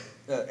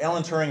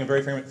Alan Turing, a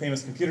very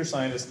famous computer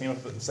scientist, came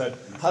up and said,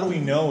 how do we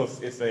know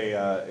if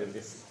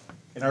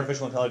an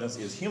artificial intelligence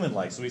is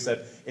human-like? So he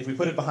said, if we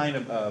put it behind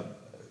a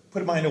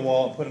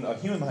wall and put a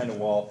human behind a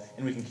wall,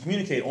 and we can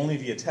communicate only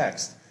via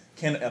text,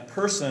 can a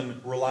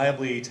person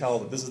reliably tell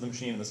that this is the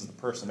machine and this is the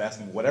person,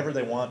 asking whatever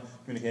they want,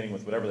 communicating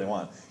with whatever they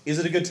want? Is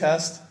it a good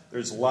test?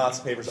 There's lots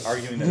of papers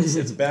arguing that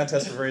it's a bad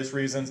test for various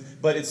reasons,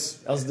 but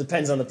it's... It also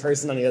depends on the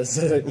person on the other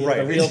side. Right.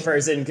 The real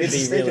person could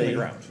be really... in the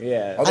ground.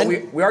 Yeah. Although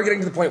we are getting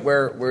to the point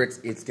where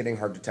it's getting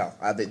hard to tell.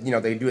 You know,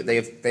 they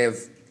have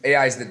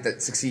AIs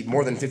that succeed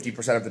more than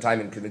 50% of the time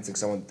in convincing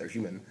someone that they're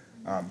human.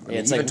 I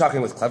mean, even like,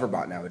 talking with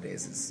Cleverbot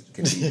nowadays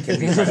can be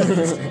kind of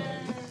interesting.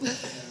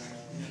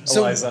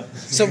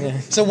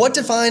 So what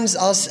defines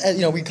us?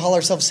 You know, we call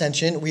ourselves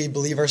sentient. We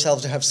believe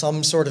ourselves to have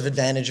some sort of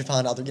advantage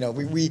upon other. You know,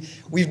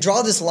 we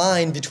draw this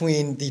line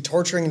between the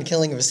torturing and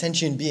killing of a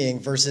sentient being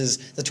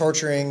versus the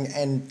torturing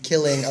and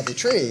killing of a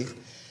tree.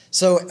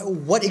 So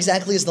what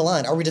exactly is the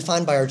line? Are we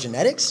defined by our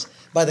genetics,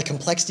 by the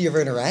complexity of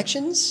our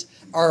interactions?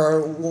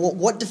 Or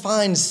what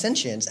defines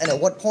sentience, and at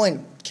what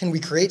point can we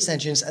create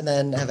sentience and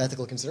then have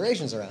ethical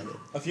considerations around it?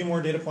 A few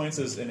more data points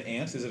is an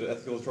ant. Is it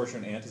ethical to torture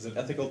an ant? Is it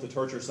ethical to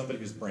torture somebody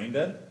who's brain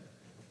dead?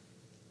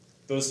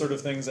 Those sort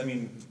of things, I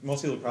mean,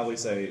 most people would probably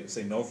say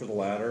no for the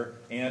latter.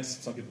 Ants,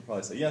 some people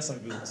probably say yes, some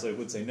people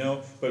would say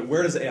no. But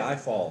where does AI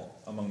fall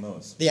among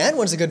those? The ant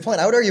one's a good point.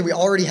 I would argue we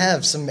already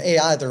have some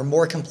AI that are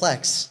more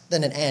complex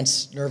than an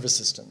ant's nervous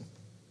system.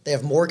 They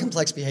have more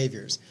complex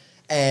behaviors.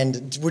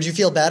 And would you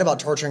feel bad about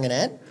torturing an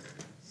ant?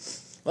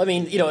 Well, I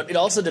mean, you know, it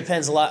also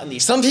depends a lot on the...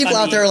 Some people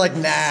out there are like,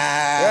 nah.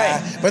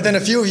 Right. But then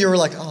a few of you were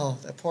like, oh,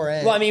 that poor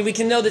ant. Well, I mean, we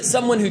can know that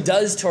someone who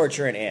does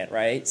torture an ant,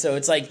 right? So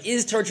it's like,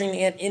 is torturing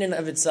the ant in and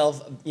of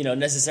itself, you know,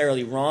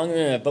 necessarily wrong?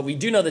 But we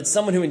do know that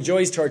someone who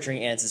enjoys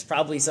torturing ants is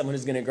probably someone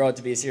who's going to grow up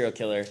to be a serial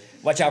killer.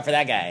 Watch out for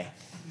that guy,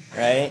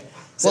 right?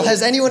 So, well,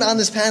 has anyone on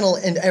this panel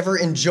ever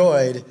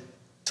enjoyed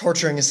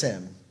torturing a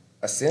sim?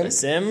 A sim? A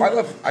sim? I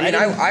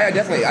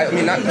definitely. I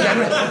mean,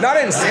 not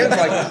in Sims.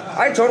 Like,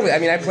 I totally. I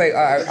mean,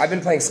 I've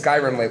been playing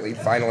Skyrim lately.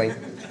 Finally,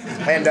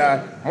 And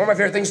one of my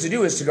favorite things to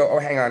do is to go, oh,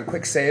 hang on,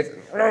 quick save.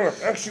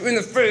 Act you in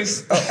the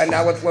face. Oh, and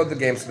now let's load the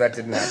game so that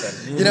didn't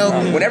happen. You know,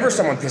 whenever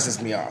someone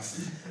pisses me off.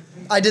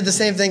 I did the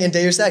same thing in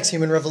Deus Ex: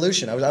 Human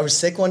Revolution. I was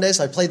sick one day,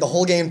 so I played the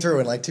whole game through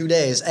in like 2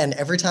 days. And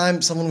every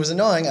time someone was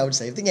annoying, I would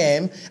save the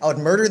game. I would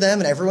murder them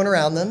and everyone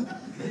around them.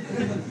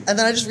 And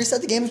then I just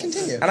reset the game and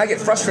continue. And I get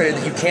frustrated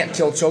that you can't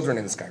kill children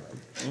in Skyrim.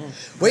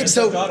 Wait,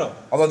 so...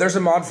 Although there's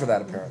a mod for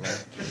that, apparently.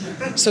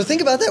 So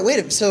think about that.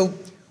 Wait, so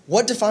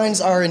what defines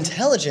our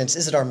intelligence?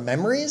 Is it our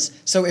memories?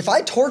 So if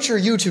I torture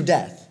you to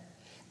death,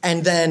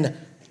 and then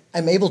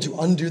I'm able to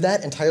undo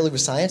that entirely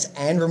with science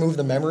and remove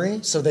the memory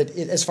so that,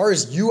 as far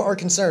as you are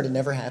concerned, it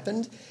never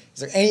happened, is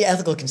there any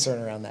ethical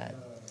concern around that?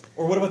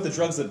 Or what about the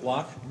drugs that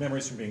block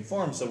memories from being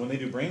formed? So when they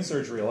do brain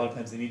surgery, a lot of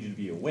times they need you to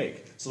be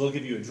awake. So they'll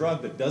give you a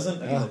drug that doesn't,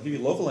 they'll give you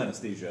local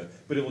anesthesia,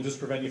 but it will just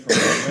prevent you from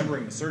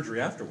remembering the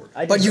surgery afterward.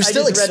 I just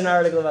read an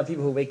article about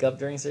people who wake up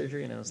during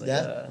surgery, and I was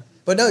like,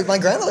 But no, my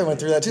grandmother went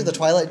through that too, the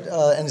twilight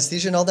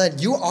anesthesia and all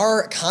that. You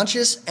are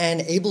conscious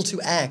and able to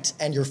act,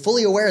 and you're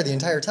fully aware the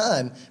entire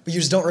time, but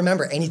you just don't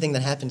remember anything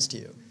that happens to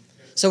you.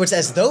 So it's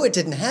as though it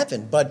didn't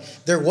happen,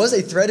 but there was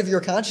a thread of your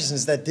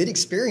consciousness that did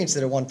experience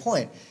it at one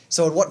point.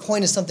 So at what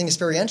point is something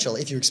experiential?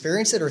 If you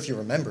experience it or if you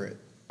remember it?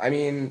 I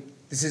mean,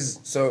 this is,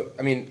 you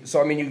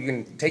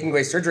can, taking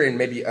away surgery and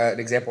maybe an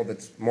example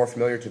that's more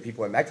familiar to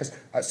people at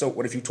Magfest. So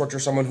what if you torture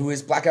someone who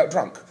is blackout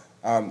drunk?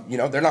 They're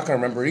not going to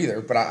remember it either,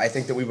 but I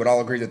think that we would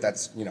all agree that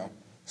that's,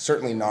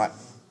 certainly not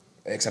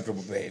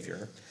acceptable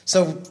behavior.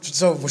 So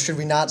should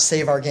we not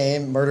save our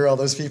game, murder all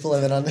those people,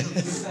 and then...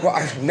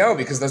 Well, no,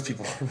 because those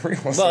people are real.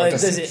 Well,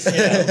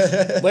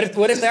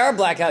 what if they are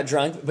blackout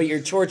drunk, but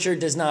your torture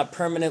does not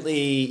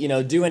permanently,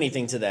 do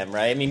anything to them,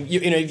 right? I mean,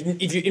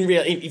 if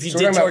you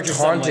did torture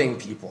someone, taunting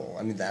people.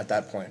 I mean, at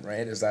that point,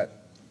 right? Is that?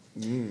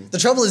 The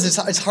trouble is,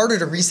 it's harder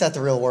to reset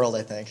the real world,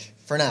 I think,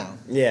 for now.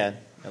 Yeah,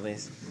 at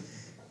least.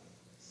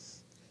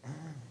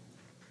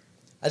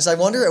 I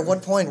wonder at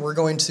what point we're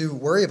going to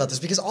worry about this,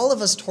 because all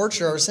of us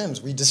torture our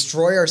Sims. We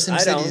destroy our Sim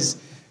cities.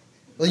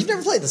 Well, you've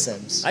never played The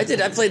Sims. I did.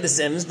 I played The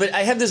Sims, but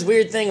I have this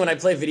weird thing when I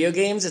play video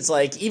games. It's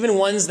like, even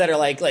ones that are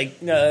like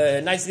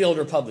Knights of the Old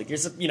Republic.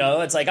 It's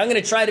like, I'm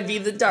going to try to be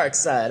the dark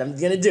side. I'm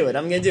going to do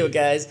it,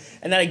 guys.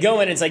 And then I go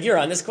in and it's like, you're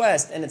on this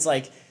quest. And it's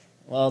like,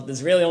 well,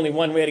 there's really only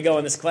one way to go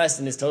on this quest,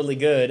 and it's totally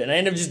good. And I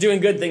end up just doing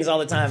good things all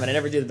the time, and I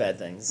never do the bad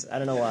things. I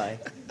don't know why.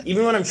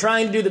 Even when I'm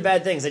trying to do the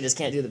bad things, I just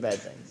can't do the bad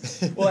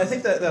things. Well, I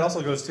think that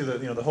also goes to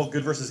the whole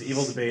good versus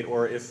evil debate,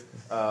 or if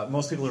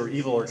most people who are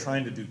evil are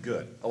trying to do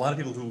good. A lot of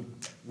people who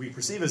we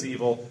perceive as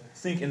evil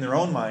think in their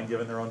own mind,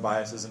 given their own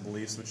biases and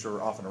beliefs, which are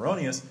often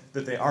erroneous,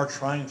 that they are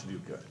trying to do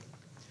good.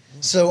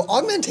 So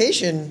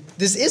augmentation,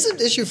 this is an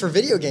issue for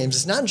video games.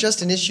 It's not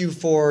just an issue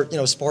for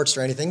sports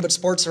or anything, but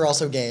sports are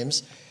also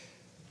games.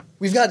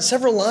 We've got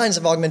several lines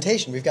of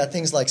augmentation. We've got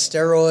things like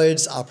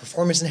steroids,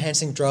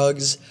 performance-enhancing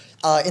drugs.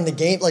 In the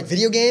game, like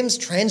video games,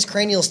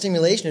 transcranial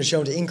stimulation is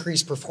shown to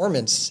increase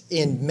performance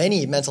in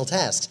many mental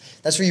tasks.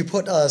 That's where you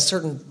put a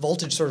certain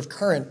voltage sort of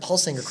current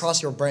pulsing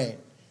across your brain.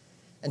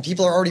 And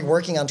people are already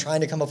working on trying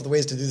to come up with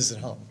ways to do this at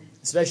home.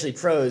 Especially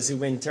pros who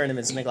win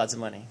tournaments and make lots of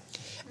money.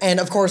 And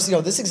of course,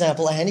 this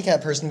example, a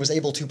handicapped person was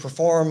able to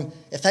perform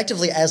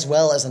effectively as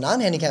well as a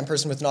non-handicapped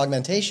person with an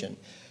augmentation.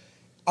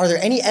 Are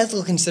there any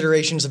ethical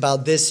considerations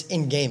about this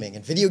in gaming,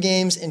 in video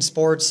games, in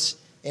sports,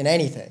 in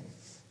anything?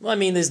 Well, I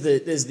mean, there's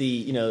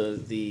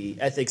the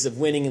ethics of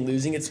winning and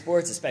losing at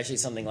sports, especially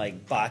something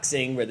like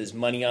boxing, where there's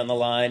money on the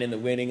line in the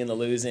winning and the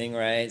losing,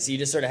 right? So you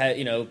just sort of have,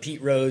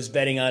 Pete Rose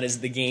betting on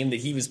the game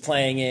that he was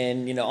playing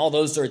in, all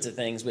those sorts of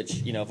things,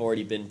 which, have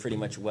already been pretty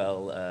much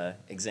well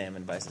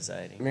examined by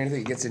society. I mean, I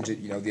think it gets into,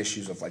 the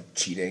issues of,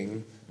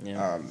 cheating,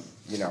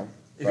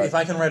 If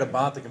I can write a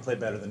bot that can play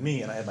better than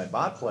me, and I have my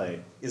bot play,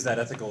 is that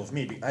ethical of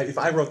me? If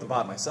I wrote the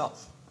bot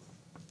myself.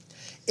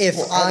 I had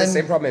the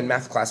same problem in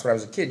math class when I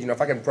was a kid.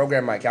 If I can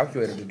program my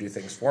calculator to do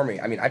things for me.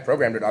 I mean, I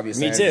programmed it,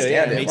 obviously. Me too,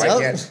 yeah, me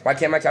too. Why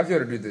can't my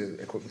calculator do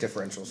the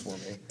differentials for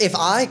me? If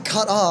I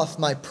cut off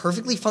my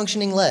perfectly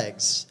functioning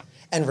legs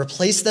and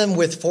replace them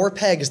with 4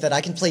 pegs that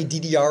I can play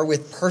DDR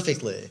with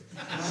perfectly,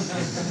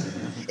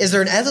 is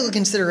there an ethical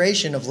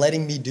consideration of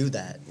letting me do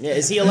that? Yeah,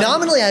 is he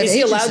allowed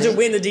to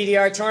win the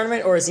DDR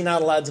tournament, or is he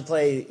not allowed to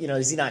play,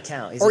 does he not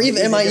count?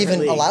 Am I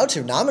even allowed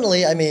to?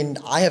 Nominally, I mean,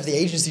 I have the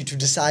agency to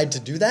decide to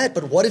do that,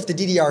 but what if the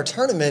DDR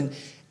tournament,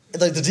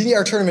 the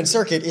DDR tournament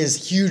circuit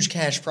is huge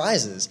cash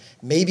prizes?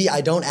 Maybe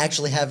I don't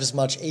actually have as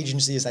much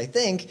agency as I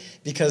think,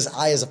 because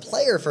I, as a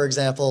player, for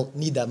example,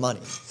 need that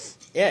money.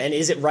 Yeah, and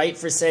is it right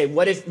for, say,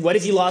 what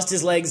if he lost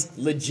his legs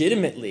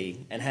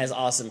legitimately and has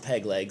awesome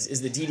peg legs?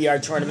 Is the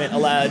DDR tournament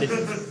allowed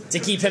to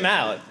keep him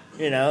out?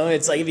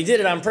 It's like if he did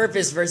it on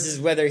purpose versus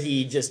whether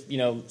he just,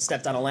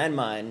 stepped on a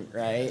landmine,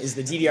 right? Is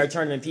the DDR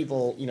tournament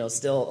people,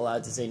 still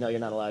allowed to say, no, you're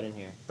not allowed in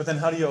here? But then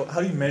how do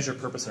you measure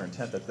purpose or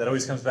intent? That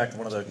always comes back to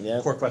one of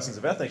the core questions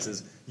of ethics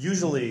is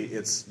usually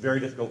it's very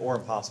difficult or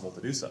impossible to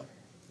do so.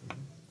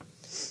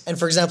 And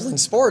for example, in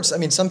sports, I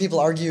mean, some people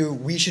argue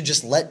we should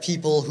just let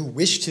people who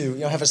wish to,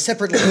 have a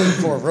separate league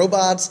for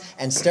robots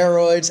and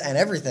steroids and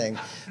everything.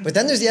 But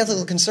then there's the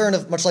ethical concern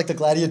of, much like the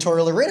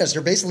gladiatorial arenas,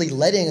 you're basically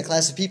letting a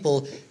class of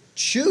people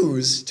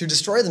choose to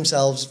destroy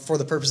themselves for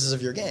the purposes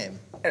of your game.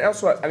 And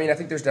also, I mean, I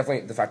think there's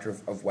definitely the factor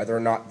of whether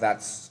or not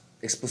that's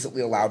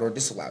explicitly allowed or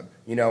disallowed.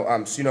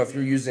 So if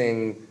you're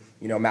using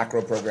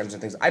macro programs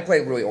and things. I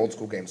play really old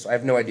school games, so I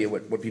have no idea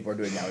what people are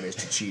doing nowadays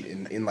to cheat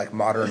in like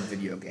modern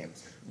video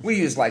games. We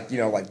use like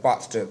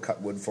bots to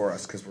cut wood for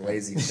us because we're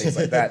lazy and things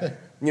like that.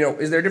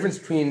 Is there a difference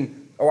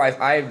between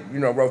I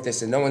wrote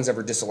this and no one's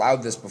ever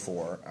disallowed this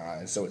before,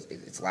 and so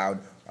it's allowed,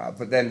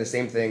 but then the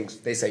same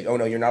things they say, oh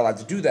no, you're not allowed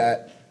to do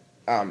that.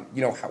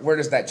 Where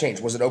does that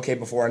change? Was it okay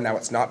before and now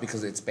it's not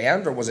because it's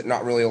banned, or was it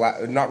not really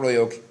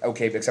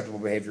okay acceptable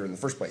behavior in the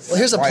first place? Well,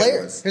 here's a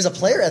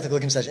player ethical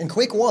concession. In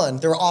Quake 1,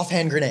 there were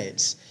offhand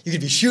grenades. You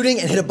could be shooting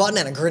and hit a button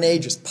and a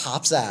grenade just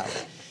pops out.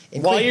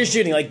 While you're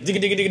shooting, like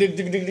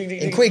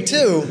in Quake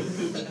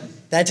 2,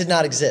 that did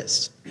not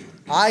exist.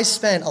 I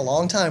spent a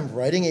long time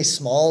writing a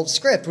small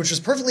script, which was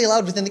perfectly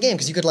allowed within the game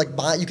because you could write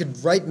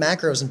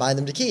macros and bind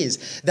them to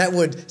keys that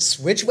would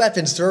switch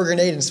weapons, throw a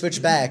grenade, and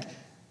switch back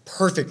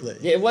perfectly.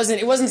 Yeah, it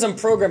wasn't some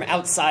program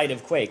outside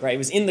of Quake, right? It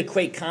was in the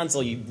Quake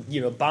console.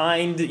 You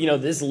bind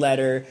this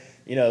letter,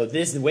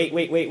 this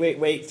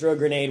wait, throw a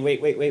grenade,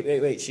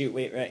 wait, shoot,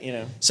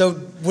 right.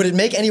 So would it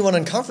make anyone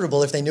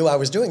uncomfortable if they knew I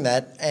was doing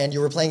that and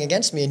you were playing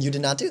against me and you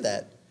did not do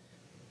that?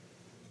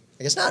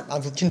 I guess not.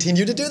 I'll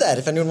continue to do that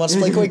if anyone wants to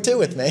play Quake 2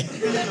 with me.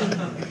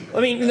 I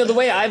mean, the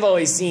way I've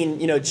always seen,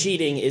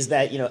 cheating is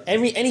that,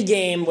 any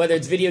game, whether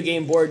it's video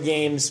game, board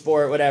game,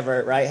 sport,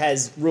 whatever, right,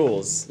 has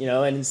rules,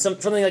 and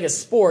something like a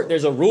sport,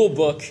 there's a rule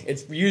book.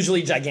 It's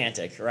usually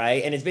gigantic,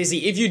 right? And it's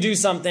basically, if you do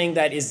something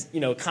that is,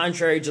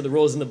 contrary to the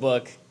rules in the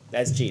book,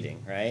 that's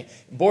cheating, right?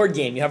 Board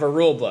game, you have a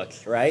rule book,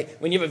 right?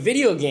 When you have a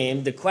video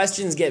game, the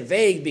questions get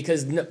vague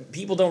because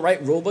people don't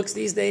write rule books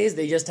these days.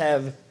 They just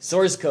have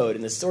source code,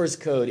 and the source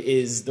code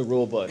is the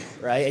rule book,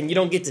 right? And you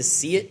don't get to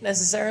see it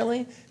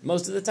necessarily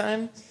most of the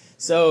time.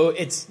 So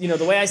it's,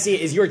 the way I see it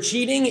is you're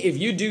cheating if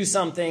you do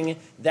something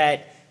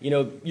that,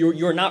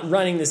 you're not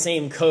running the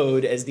same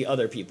code as the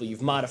other people.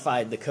 You've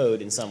modified the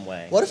code in some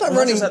way. What if I'm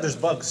running... There's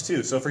bugs,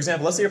 too. So, for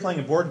example, let's say you're playing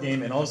a board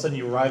game, and all of a sudden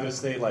you arrive at a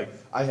state like,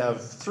 I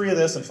have 3 of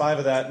this and 5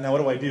 of that, now what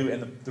do I do?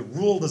 And the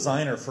rule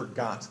designer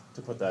forgot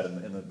to put that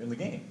in the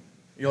game.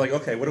 You're like,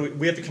 okay,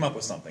 we have to come up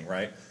with something,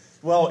 right?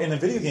 Well, in a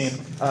video game,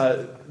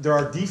 there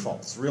are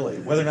defaults, really.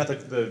 Whether or not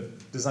the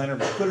designer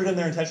put it in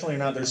there intentionally or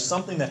not, there's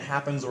something that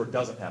happens or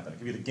doesn't happen. It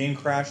could be the game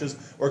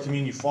crashes, or it can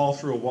mean you fall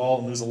through a wall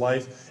and lose a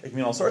life. It can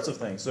mean all sorts of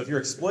things. So if you're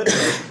exploiting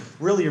it,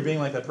 really you're being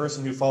like that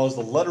person who follows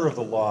the letter of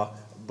the law,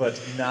 but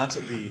not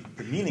the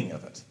meaning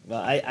of it.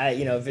 Well,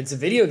 if it's a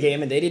video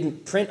game and they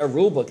didn't print a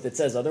rule book that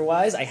says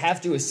otherwise, I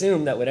have to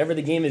assume that whatever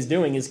the game is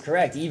doing is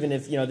correct, even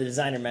if, the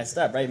designer messed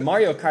up, right?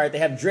 Mario Kart, they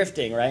have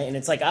drifting, right? And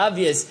it's like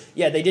obvious,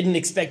 yeah, they didn't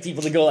expect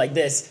people to go like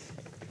this,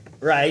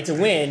 right, to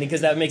win,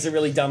 because that makes a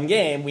really dumb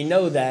game. We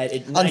know that.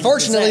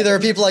 Unfortunately, there are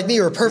people like me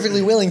who are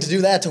perfectly willing to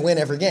do that to win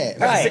every game.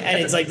 Right,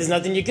 and it's like there's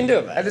nothing you can do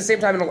about it. At the same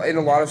time, in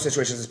a lot of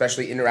situations,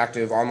 especially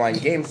interactive online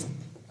games,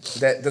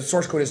 that the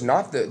source code is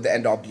not the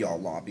end-all be-all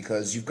law,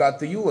 because you've got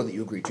the EULA that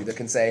you agree to that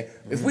can say,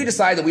 if we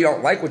decide that we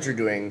don't like what you're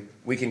doing,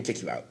 we can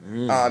kick you out.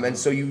 And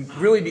so you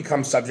really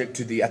become subject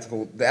to the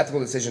ethical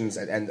decisions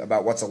and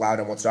about what's allowed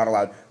and what's not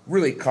allowed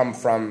really come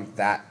from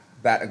that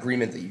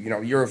agreement that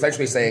you're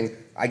essentially saying,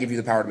 I give you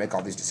the power to make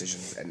all these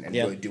decisions and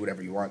really do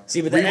whatever you want.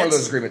 See, but read one of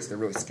those agreements, they're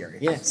really scary.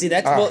 Yeah, see,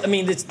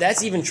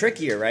 that's even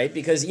trickier, right?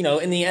 Because,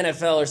 in the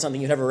NFL or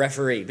something, you'd have a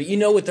referee, but you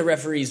know what the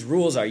referee's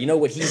rules are. You know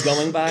what he's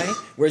going by.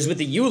 Whereas with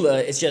the EULA,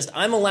 it's just,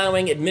 I'm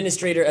allowing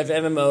administrator of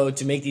MMO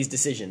to make these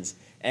decisions.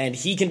 And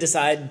he can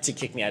decide to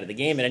kick me out of the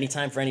game at any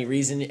time for any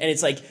reason. And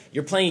it's like,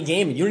 you're playing a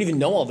game and you don't even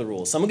know all the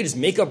rules. Someone can just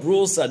make up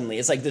rules suddenly.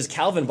 It's like, there's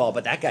Calvin Ball,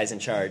 but that guy's in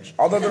charge.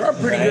 Although there are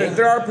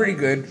pretty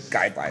good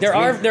guidelines. There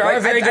are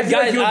very good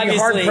guidelines. You would be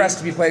hard-pressed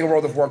to be playing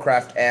World of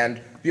Warcraft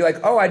and be like,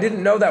 oh, I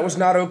didn't know that was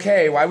not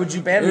okay. Why would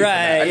you ban me from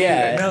that?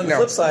 Yeah. Now, on the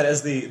flip side,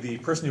 as the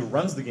person who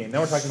runs the game, now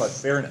we're talking about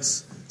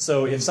fairness.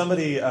 So if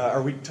somebody,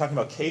 are we talking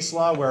about case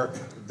law where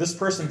this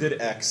person did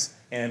X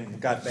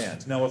and got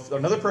banned? Now, if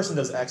another person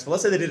does X, but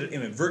let's say they did it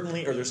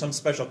inadvertently or there's some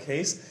special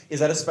case, is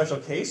that a special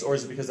case, or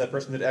is it because that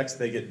person did X,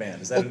 they get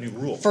banned? Is that a new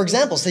rule? For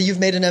example, say you've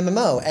made an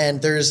MMO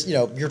and there's,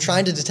 you're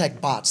trying to detect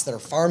bots that are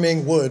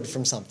farming wood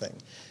from something.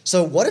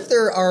 So what if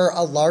there are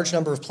a large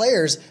number of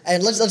players,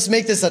 and let's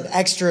make this an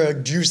extra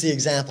juicy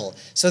example.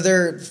 So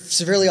they're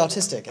severely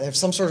autistic, they have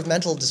some sort of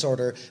mental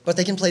disorder, but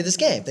they can play this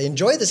game. They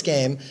enjoy this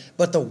game,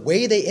 but the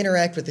way they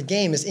interact with the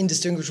game is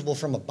indistinguishable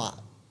from a bot.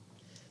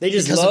 They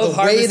just love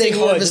harvesting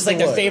wood. It's like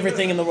their favorite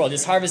thing in the world.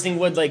 Just harvesting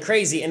wood like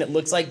crazy, and it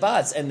looks like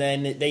bots. And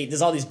then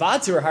there's all these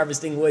bots who are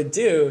harvesting wood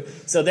too.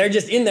 So they're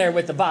just in there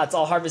with the bots,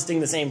 all harvesting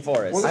the same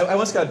forest. I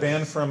once got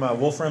banned from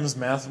Wolfram's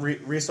math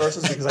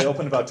resources because I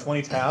opened about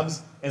 20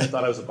 tabs and they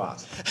thought I was a bot.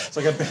 So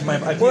I got my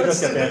IP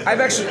address got banned.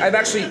 I've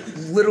actually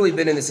literally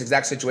been in this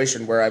exact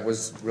situation where I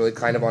was really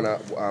kind of on a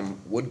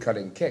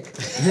woodcutting kick.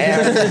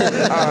 And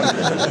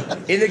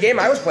in the game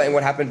I was playing,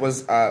 what happened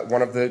was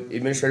one of the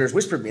administrators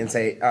whispered me and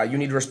say, "You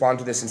need to respond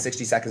to this in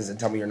 60 seconds and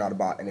tell me you're not a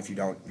bot, and if you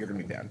don't, you're going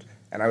to be banned."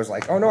 And I was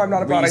like, "Oh no, I'm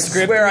not a bot. I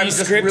swear I'm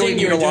just really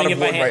doing a lot of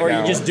wood right now." Or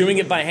you're just doing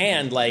it by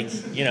hand, like,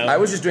 you know. I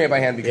was just doing it by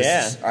hand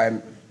because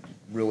I'm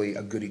really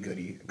a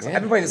goody-goody. Yeah.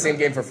 I've been playing the same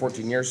game for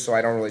 14 years, so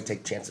I don't really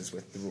take chances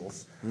with the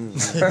rules.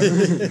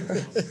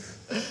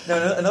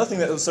 Now, another thing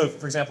that, so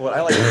for example, what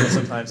I like to do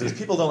sometimes is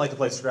people don't like to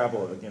play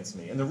Scrabble against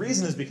me. And the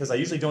reason is because I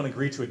usually don't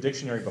agree to a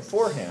dictionary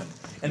beforehand,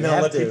 and then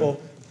I'll let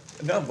people...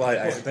 No,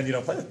 well, then you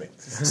don't play with me.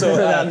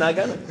 So I'm not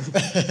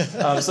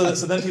gonna. So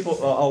then people,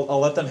 I'll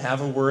let them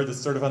have a word that's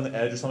sort of on the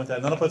edge or something like that,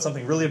 and then I'll put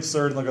something really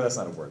absurd, and they'll go, "That's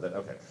not a word."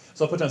 Okay.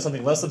 So I'll put down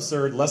something less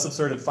absurd,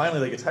 and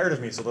finally they get tired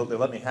of me, so they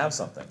let me have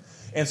something.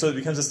 And so it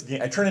becomes this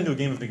game. I turn into a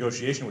game of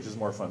negotiation, which is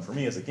more fun for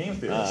me as a game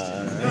theorist.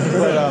 I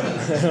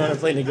don't want to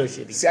play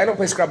negotiating. See, I don't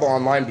play Scrabble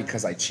online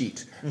because I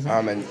cheat,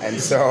 and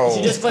so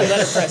you just play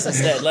letterpress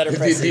instead.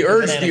 Letterpress. The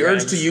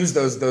urge to use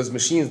those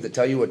machines that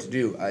tell you what to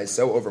do is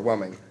so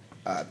overwhelming.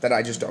 That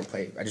I just don't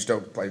play. I just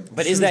don't play.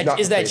 But is that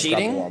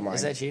cheating?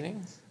 Is that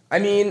cheating? I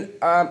mean,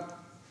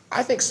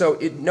 I think so.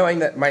 Knowing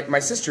that my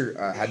sister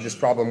had this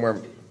problem where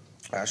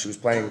she was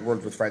playing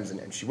Words with Friends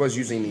and she was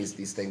using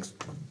these things,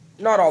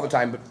 not all the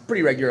time, but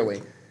pretty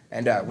regularly,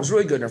 and was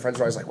really good. And her friends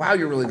were always like, "Wow,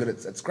 you're really good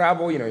at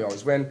Scrabble. You know, you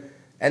always win."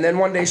 And then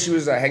one day she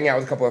was hanging out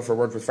with a couple of her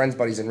Words with Friends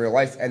buddies in real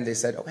life, and they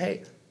said, "Oh,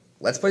 hey,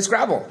 let's play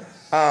Scrabble."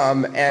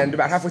 And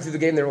about halfway through the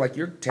game, they were like,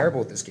 "You're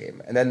terrible at this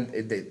game." And then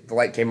the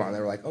light came on. They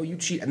were like, "Oh, you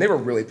cheat." And they were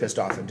really pissed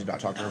off and did not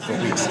talk to her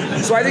for weeks.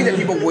 So I think that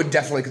people would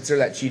definitely consider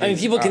that cheating. I mean,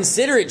 people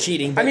consider it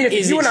cheating. But I mean,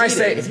 if you and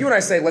I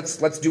say,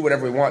 let's do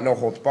whatever we want, no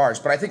holds bars.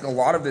 But I think a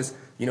lot of this,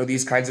 you know,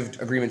 these kinds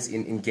of agreements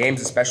in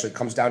games especially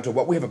comes down to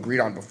what we have agreed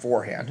on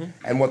beforehand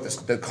and what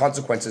the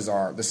consequences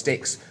are, the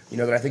stakes. You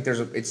know, that I think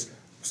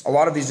a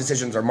lot of these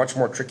decisions are much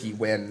more tricky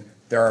when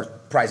there are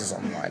prizes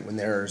on the line, when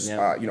there's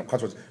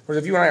consequences.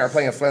 Whereas if you and I are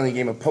playing a friendly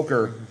game of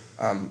poker,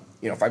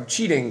 you know, if I'm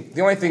cheating,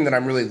 the only thing that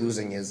I'm really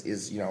losing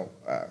is you know,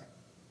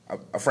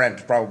 a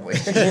friend probably.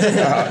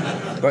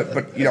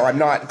 But you know, I'm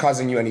not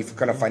causing you any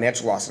kind of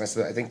financial loss,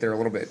 and I think they're a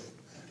little bit.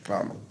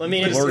 I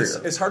mean,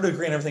 it's hard to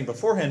agree on everything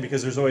beforehand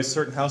because there's always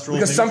certain house rules.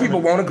 Because some people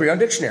won't agree on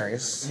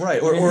dictionaries.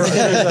 Right. Or you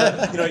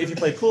know, if you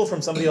play pool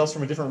from somebody else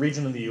from a different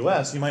region in the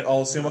U.S., you might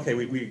all assume, okay,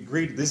 we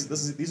agreed, these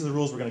are the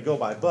rules we're going to go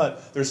by.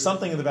 But there's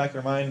something in the back of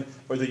your mind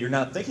or that you're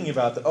not thinking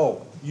about that,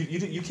 oh,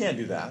 you can't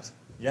do that.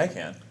 Yeah, I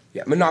can.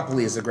 Yeah,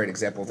 Monopoly is a great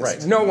example of this.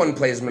 Right. No one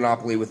plays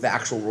Monopoly with the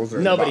actual rules.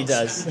 Nobody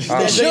does.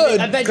 They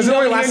should. I bet you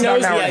nobody here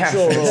knows the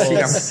actual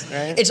rules.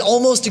 Right? It's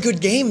almost a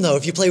good game, though,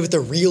 if you play with the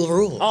real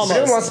rules. Almost. If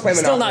anyone wants to play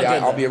Still Monopoly, not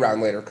good, I'll be around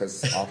later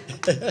because I'll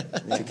kick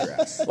your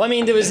ass. Well, I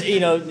mean, there was,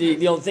 you know,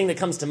 the only thing that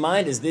comes to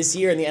mind is this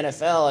year in the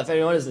NFL, if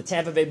anyone knows, the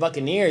Tampa Bay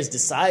Buccaneers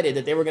decided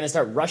that they were going to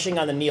start rushing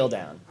on the kneel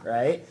down,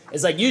 right?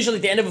 It's like usually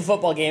at the end of a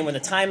football game when the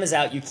time is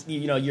out,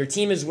 you know, your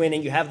team is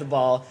winning, you have the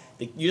ball,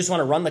 you just want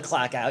to run the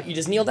clock out, you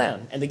just kneel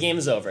down, and the game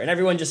is over. And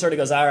everyone just sort of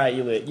goes, all right,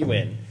 you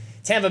win.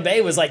 Tampa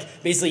Bay was like,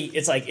 basically,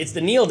 it's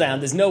the kneel down,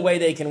 there's no way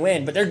they can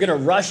win, but they're going to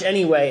rush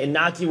anyway and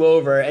knock you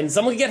over, and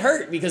someone could get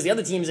hurt because the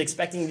other team is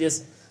expecting to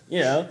just, you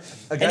know.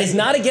 And it's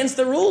not against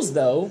the rules,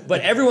 though,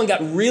 but everyone got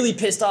really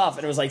pissed off,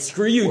 and it was like,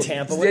 screw you,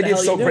 Tampa, what the hell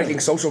are you doing?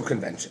 Breaking social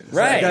conventions.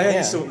 Right. The guy I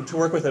used to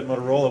work with at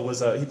Motorola was,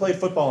 he played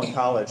football in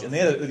college, and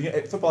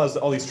football has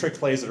all these trick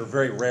plays that are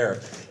very rare.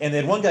 And they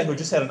had one guy who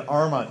just had an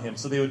arm on him,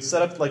 so they would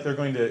set up like they're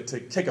going to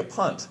kick a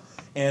punt.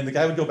 And the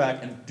guy would go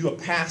back and do a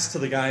pass to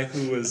the guy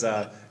who was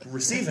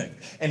receiving.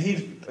 And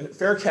he'd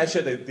fair catch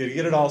it, they'd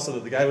get it all so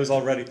that the guy was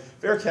all ready.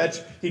 Fair catch,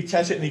 he'd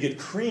catch it and he'd get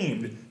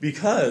creamed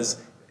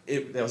because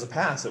that was a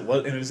pass. It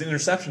was an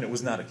interception, it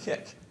was not a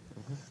kick.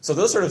 So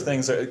those sort of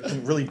things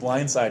can really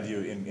blindside you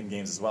in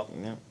games as well.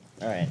 Yeah.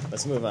 All right,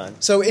 let's move on.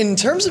 So in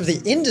terms of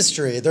the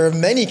industry, there are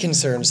many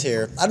concerns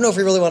here. I don't know if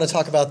we really want to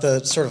talk about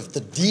the sort of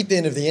the deep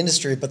end of the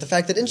industry, but the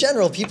fact that in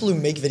general, people who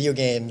make video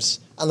games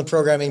on the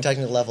programming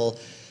technical level,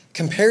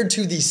 compared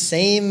to the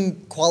same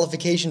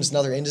qualifications in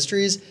other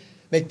industries,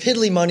 make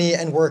piddly money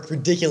and work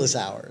ridiculous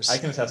hours. I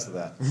can attest to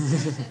that.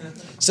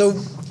 So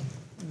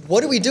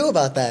what do we do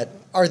about that?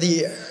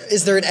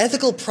 Is there an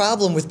ethical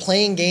problem with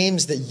playing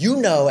games that you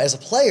know as a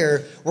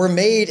player were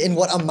made in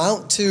what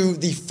amount to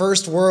the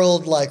first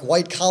world, like,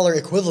 white-collar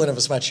equivalent of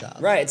a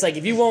sweatshop? Right. It's like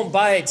if you won't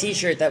buy a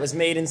T-shirt that was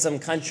made in some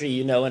country,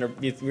 you know,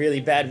 with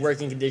really bad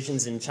working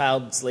conditions and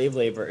child slave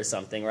labor or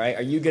something, right?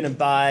 Are you going to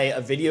buy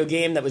a video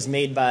game that was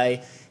made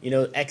by, you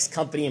know,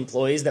 ex-company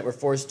employees that were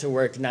forced to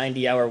work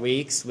 90-hour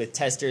weeks with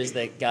testers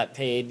that got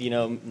paid, you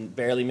know,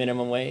 barely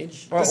minimum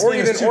wage? Or a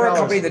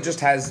company that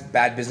just has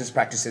bad business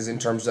practices in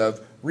terms of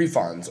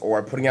refunds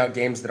or putting out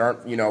games that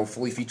aren't, you know,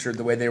 fully featured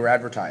the way they were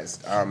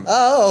advertised. Funny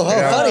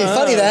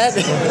that.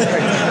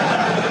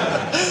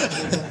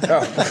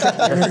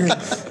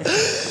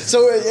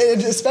 So,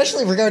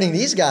 especially regarding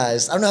these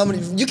guys, I don't know how many.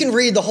 You can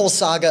read the whole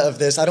saga of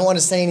this. I don't want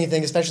to say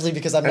anything, especially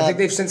because I'm not. I think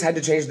they've since had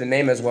to change the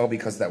name as well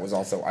because that was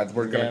also.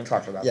 We're going to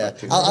talk about that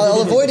too.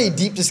 I'll avoid a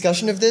deep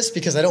discussion of this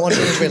because I don't want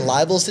to get into a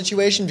libel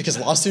situation because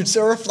lawsuits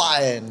are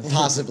flying,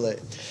 possibly.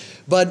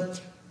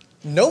 But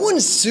no one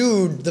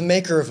sued the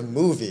maker of a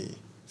movie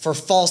for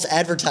false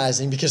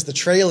advertising because the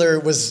trailer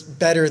was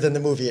better than the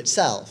movie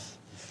itself.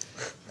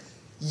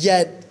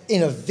 Yet,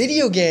 in a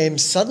video game,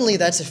 suddenly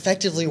that's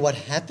effectively what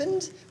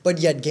happened, but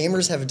yet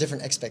gamers have a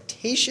different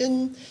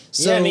expectation.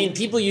 So, yeah, I mean,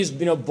 people use,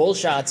 bull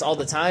shots all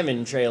the time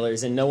in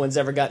trailers, and no one's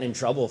ever gotten in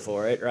trouble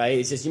for it, right?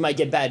 It's just you might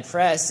get bad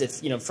press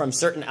if, from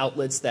certain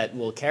outlets that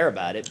will care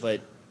about it,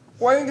 but...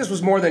 Well, I think this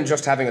was more than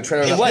just having a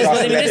trailer. It was,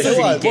 but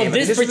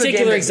this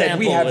particular example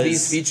we have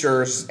these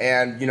features,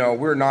 and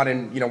we're not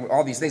in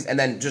all these things, and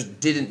then just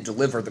didn't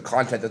deliver the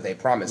content that they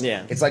promised.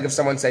 Yeah. It's like if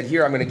someone said,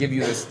 "Here, I'm going to give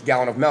you this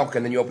gallon of milk,"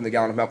 and then you open the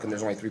gallon of milk, and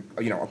there's only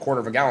a quarter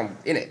of a gallon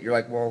in it. You're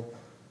like, well,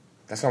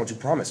 that's not what you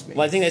promised me.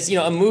 Well, I think that's,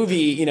 a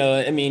movie,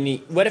 I mean,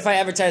 what if I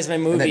advertise my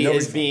movie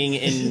as being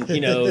in,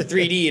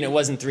 3D and it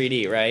wasn't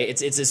 3D, right?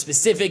 It's a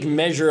specific,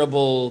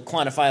 measurable,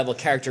 quantifiable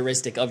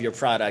characteristic of your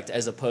product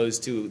as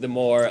opposed to the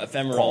more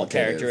ephemeral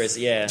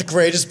characteristic. Yeah. The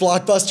greatest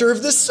blockbuster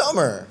of this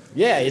summer.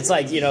 Yeah, it's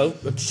like,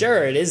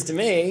 sure, it is to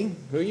me.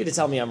 Who are you to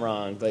tell me I'm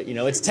wrong? But,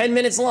 it's 10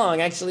 minutes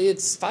long. Actually,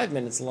 it's 5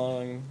 minutes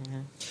long.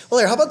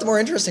 Well, how about the more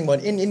interesting one?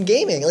 In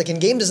gaming, like in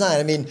game design,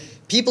 I mean,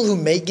 people who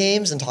make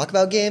games and talk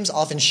about games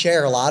often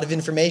share a lot of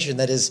information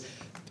that is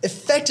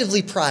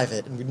effectively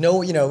private. And we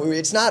know,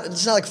 it's not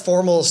like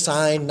formal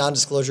signed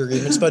non-disclosure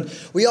agreements, but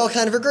we all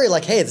kind of agree,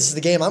 like, hey, this is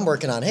the game I'm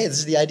working on. Hey, this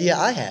is the idea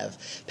I have.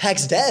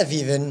 PAX Dev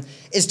even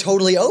is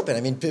totally open.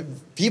 I mean,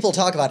 people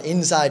talk about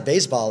inside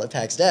baseball at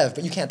PAX Dev,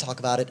 but you can't talk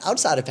about it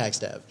outside of PAX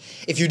Dev.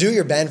 If you do,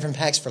 you're banned from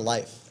PAX for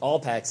life.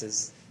 All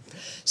PAXes.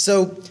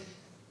 So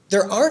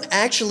there aren't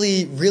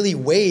actually really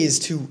ways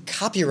to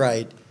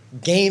copyright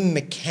game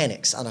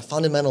mechanics on a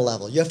fundamental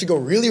level. You have to go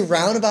really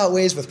roundabout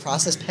ways with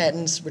process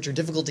patents, which are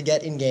difficult to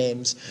get in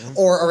games,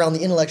 or around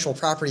the intellectual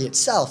property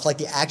itself, like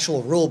the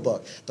actual rule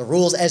book, the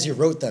rules as you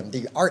wrote them,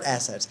 the art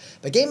assets.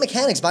 But game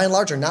mechanics, by and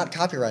large, are not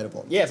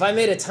copyrightable. Yeah, if I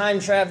made a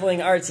time-traveling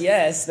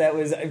RTS that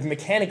was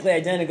mechanically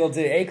identical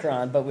to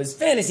Akron, but was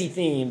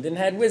fantasy-themed and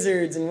had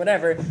wizards and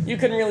whatever, you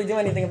couldn't really do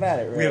anything about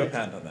it, right? We have a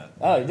patent on that.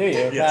 Oh, do you?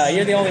 Yes.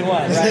 You're the only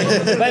one,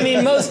 right? But I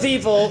mean, most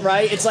people,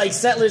 right, it's like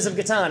Settlers of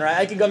Catan, right?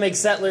 I could go make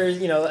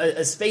Settlers,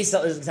 a space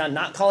Settlers of Catan,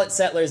 not call it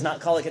Settlers, not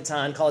call it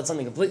Catan, call it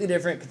something completely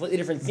different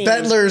theme.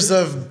 Settlers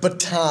of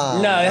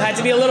Bataan. No, it had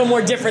to be a little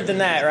more different than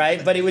that,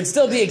 right? But it would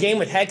still be a game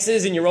with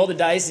hexes, and you roll the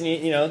dice, and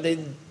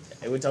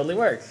it would totally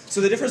work.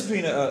 So the difference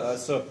between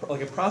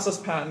a process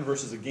patent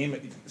versus a game,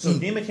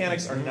 game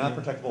mechanics are not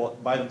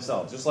protectable by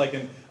themselves, just like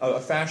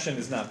a fashion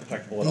is not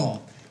protectable at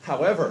all.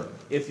 However,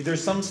 if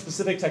there's some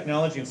specific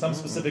technology and some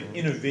specific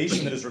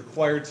innovation that is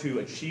required to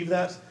achieve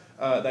that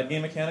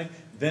game mechanic,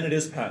 then it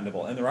is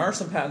patentable. And there are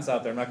some patents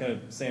out there, I'm not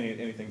going to say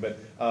anything, but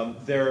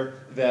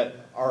that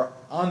are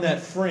on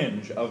that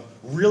fringe of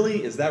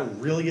is that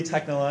really a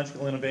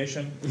technological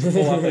innovation to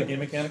pull off that game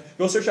mechanic?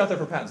 Go search out there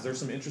for patents. There's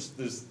some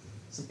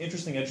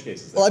interesting edge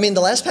cases there. Well, I mean,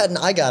 the last patent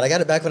I got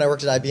it back when I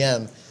worked at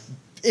IBM.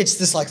 It's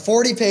this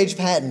 40-page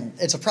patent.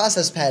 It's a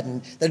process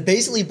patent that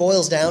basically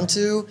boils down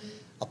to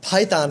a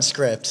Python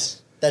script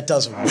that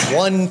does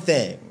one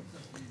thing.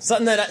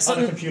 On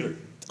a computer.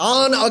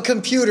 On a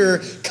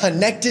computer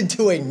connected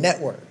to a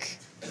network.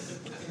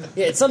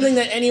 Yeah, it's something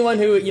that anyone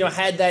who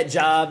had that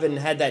job and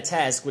had that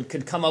task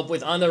could come up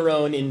with on their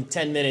own in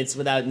 10 minutes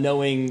without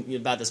knowing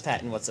about this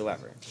patent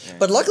whatsoever. Right.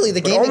 But luckily,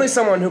 only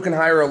someone who can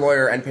hire a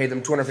lawyer and pay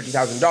them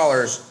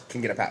 $250,000 can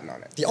get a patent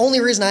on it. The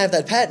only reason I have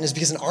that patent is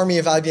because an army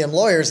of IBM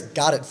lawyers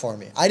got it for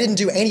me. I didn't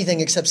do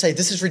anything except say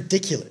this is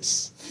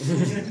ridiculous,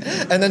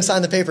 and then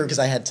sign the paper because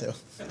I had to.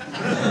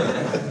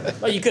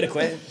 Well, you could have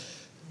quit.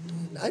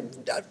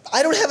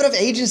 I don't have enough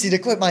agency to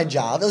quit my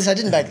job. At least I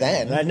didn't back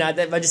then. Not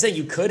that, but just saying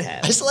you could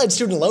have. I still had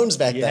student loans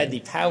back then. You had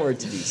the power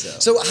to do so.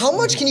 So how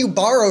much can you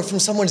borrow from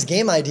someone's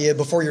game idea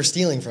before you're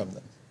stealing from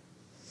them?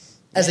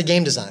 As a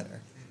game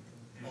designer.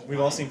 We've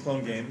all seen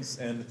clone games,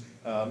 and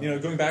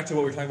going back to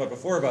what we were talking about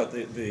before about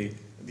the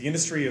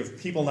industry of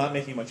people not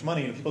making much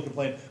money, and people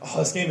complain, oh,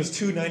 this game is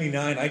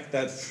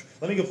 $2.99.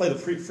 Let me go play the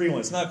free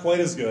one. It's not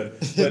quite as good.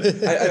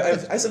 But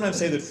I sometimes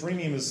say that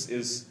freemium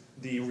is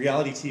the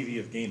reality TV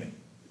of gaming.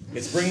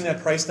 It's bringing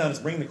that price down. It's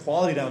bringing the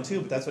quality down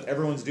too. But that's what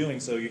everyone's doing,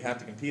 so you have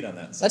to compete on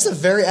that. That's a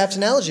very apt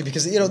analogy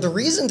because the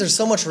reason there's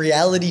so much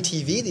reality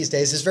TV these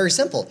days is very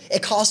simple.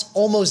 It costs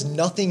almost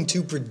nothing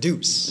to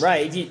produce.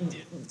 Right.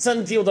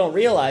 Something people don't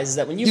realize is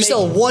that when you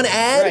sell one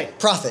ad,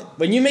 profit.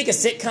 When you make a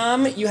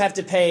sitcom, you have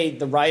to pay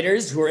the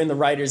writers who are in the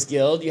Writers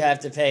Guild. You have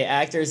to pay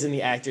actors in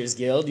the Actors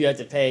Guild. You have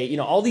to pay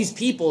all these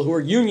people who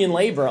are union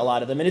labor, a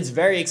lot of them, and it's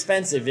very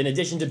expensive. In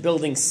addition to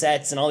building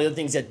sets and all the other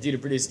things you have to do to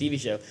produce a TV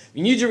show,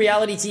 when you do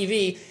reality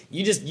TV,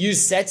 you just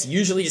use sets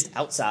usually just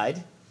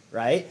outside,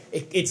 right?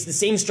 It's the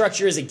same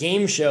structure as a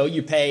game show.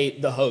 You pay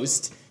the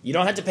host. You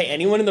don't have to pay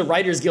anyone in the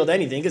Writers Guild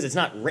anything because it's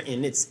not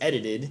written, it's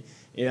edited.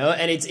 You know,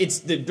 and it's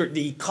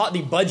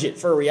the budget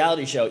for a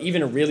reality show,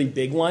 even a really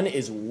big one,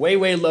 is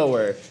way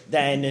lower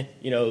than,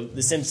 you know,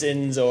 The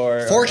Simpsons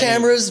or 4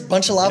 cameras,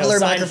 bunch of lavalier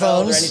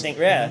microphones, or anything.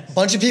 Yeah,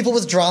 bunch of people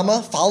with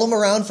drama. Follow them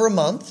around for a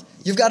month.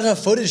 You've got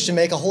enough footage to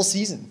make a whole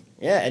season.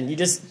 Yeah, and you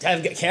just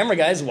have camera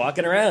guys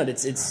walking around.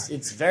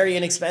 It's very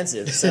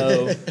inexpensive.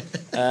 So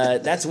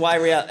that's why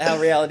how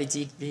reality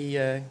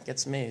TV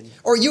gets made.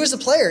 Or you as a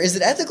player, is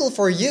it ethical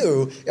for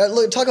you?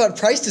 Talk about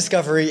price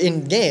discovery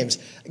in games.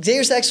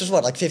 Deus Ex was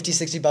what, like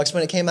 $50-$60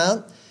 when it came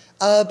out?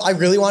 I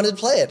really wanted to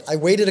play it. I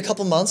waited a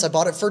couple months. I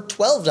bought it for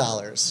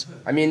 $12.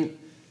 I mean,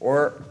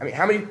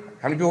 how many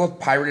people have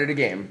pirated a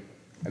game?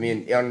 I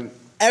mean,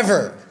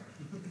 Ever.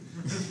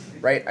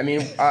 Right? I mean,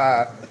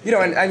 you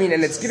know,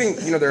 and it's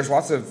giving, you know, there's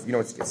lots of, you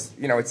know,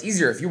 it's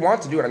easier if you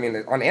want to do it. I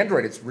mean, on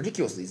Android, it's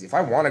ridiculously easy. If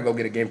I want to go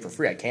get a game for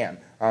free, I can.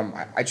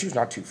 I choose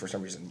not to for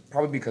some reason,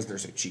 probably because they're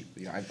so cheap.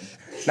 You know,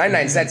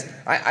 99 cents.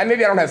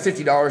 Maybe I don't have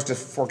 $50 to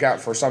fork out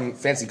for some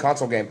fancy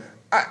console game.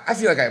 I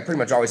feel like I pretty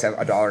much always have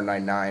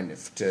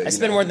 $1.99 I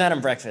spend more than that on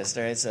breakfast,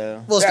 right?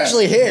 So well,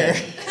 especially here.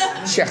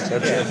 Yeah.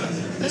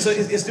 So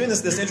it's doing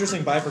this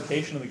interesting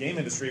bifurcation of the game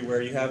industry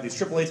where you have these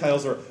AAA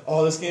titles where,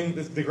 oh, this game,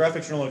 the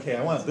graphics are okay.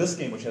 I want this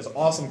game which has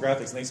awesome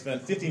graphics, and they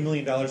spent $50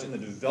 million in the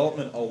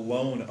development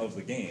alone of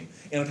the game,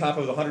 and on top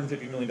of the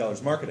 $150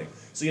 million marketing.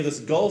 So you have this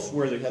gulf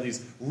where you have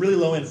these really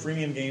low-end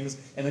freemium games,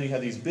 and then you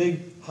have these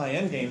big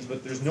high-end games,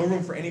 but there's no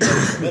room for anybody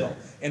in the middle.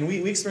 And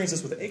we experienced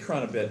this with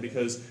Acron a bit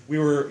because we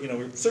were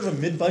sort of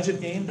a mid-budget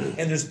game,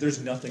 and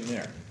there's nothing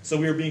there. So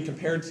we were being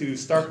compared to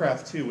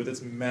StarCraft 2 with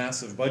its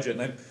massive budget,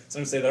 and I'm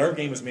going to say that our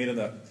game was made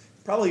in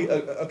probably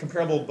a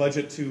comparable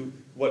budget to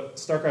what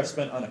StarCraft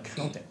spent on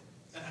accounting.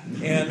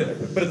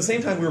 But at the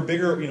same time, we were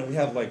bigger. You know, we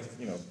have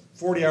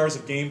 40 hours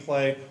of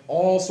gameplay,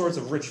 all sorts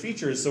of rich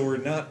features. So we're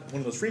not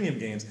one of those freemium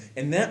games,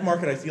 and that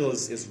market I feel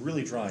is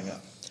really drying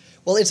up.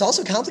 Well, it's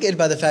also complicated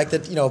by the fact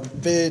that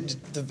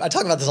I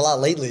talk about this a lot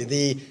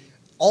lately.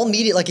 All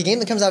media, like a game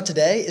that comes out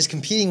today, is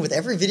competing with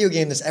every video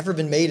game that's ever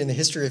been made in the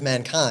history of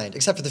mankind,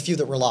 except for the few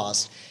that were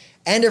lost.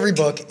 And every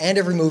book, and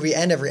every movie,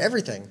 and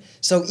everything.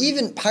 So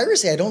even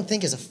piracy, I don't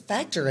think is a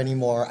factor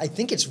anymore. I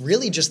think it's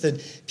really just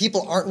that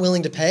people aren't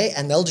willing to pay,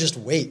 and they'll just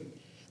wait.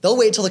 They'll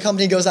wait till the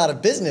company goes out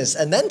of business,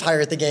 and then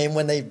pirate the game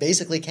when they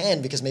basically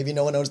can, because maybe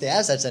no one owns the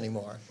assets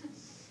anymore.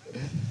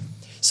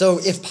 So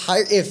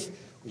if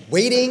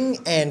waiting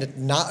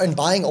and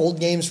buying old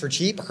games for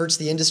cheap hurts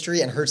the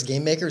industry and hurts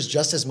game makers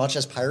just as much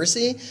as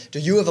piracy, do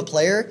you, as a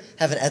player,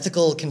 have an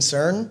ethical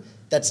concern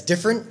that's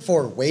different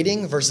for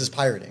waiting versus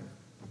pirating?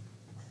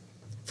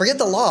 Forget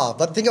the law,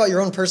 but think about your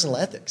own personal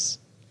ethics.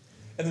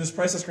 And there's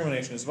price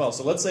discrimination as well.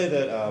 So let's say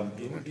that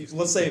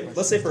let's say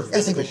for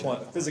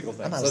physical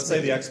things. Let's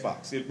say the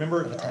Xbox. You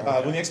remember when the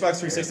Xbox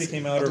 360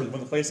 came out, or when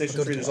the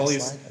PlayStation 3? There's all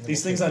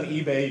these things on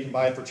eBay you can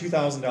buy for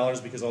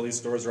 $2,000 because all these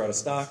stores are out of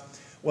stock.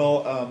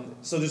 Well,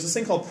 so there's this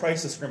thing called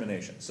price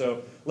discrimination.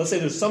 So let's say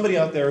there's somebody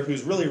out there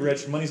who's really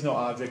rich, money's no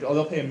object. Oh,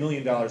 they'll pay $1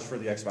 million for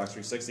the Xbox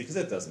 360 because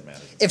it doesn't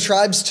matter. If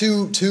Tribes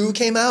 2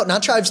 came out,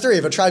 not Tribes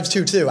 3, but Tribes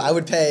 2 too, I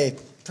would pay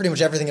pretty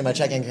much everything in my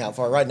checking account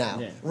for it right now.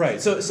 Yeah.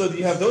 Right. So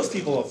you have those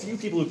people, a few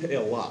people who pay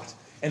a lot,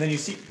 and then you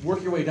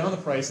work your way down the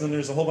price, and then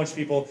there's a whole bunch of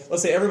people.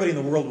 Let's say everybody in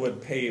the world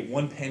would pay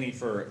 1 penny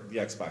for the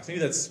Xbox. Maybe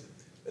that's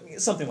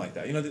something like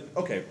that.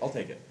 Okay, I'll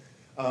take it.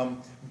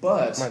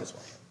 But might as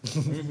well.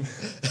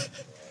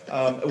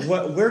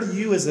 where do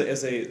you, as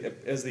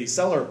the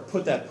seller,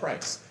 put that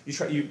price?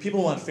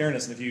 People want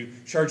fairness, and if you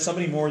charge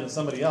somebody more than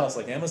somebody else,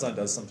 like Amazon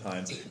does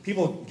sometimes,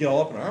 people get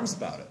all up in arms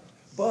about it.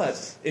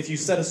 But if you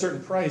set a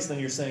certain price, then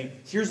you're saying,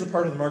 here's the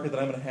part of the market that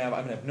I'm going to have. I'm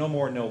going to have no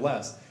more, no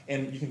less.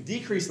 And you can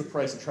decrease the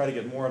price and try to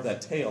get more of that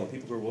tail of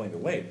people who are willing to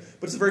wait.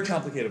 But it's a very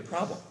complicated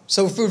problem.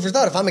 So food for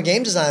thought, if I'm a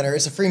game designer,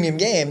 it's a freemium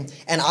game,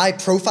 and I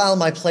profile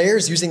my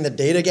players using the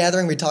data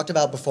gathering we talked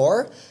about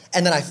before,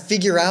 and then I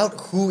figure out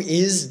who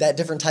is that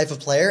different type of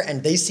player,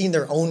 and they've seen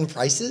their own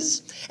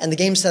prices, and the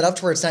game's set up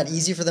to where it's not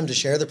easy for them to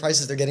share the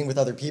prices they're getting with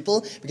other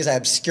people, because I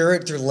obscure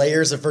it through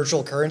layers of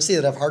virtual currency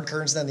that have hard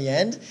currency on the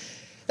end.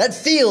 That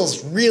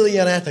feels really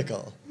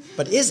unethical,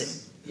 but is it?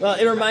 Well,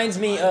 it reminds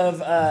me of,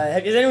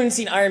 has anyone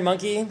seen Iron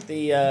Monkey,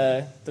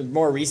 the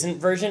more recent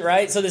version,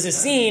 right? So there's a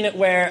scene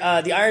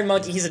where the Iron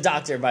Monkey, he's a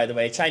doctor, by the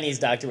way, Chinese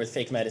doctor with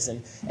fake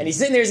medicine, and he's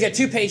sitting there, he's got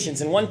 2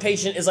 patients, and one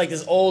patient is like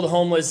this old,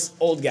 homeless,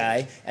 old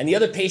guy, and the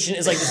other patient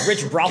is like this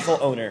rich brothel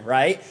owner,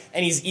 right?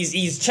 And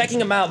he's checking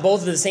them out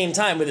both at the same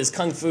time with his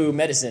kung fu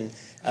medicine.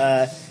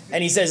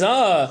 And he says,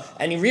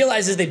 and he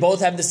realizes they both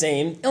have the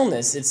same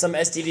illness. It's some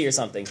STD or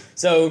something.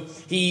 So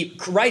he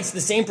writes the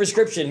same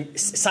prescription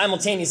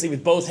simultaneously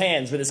with both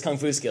hands with his kung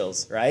fu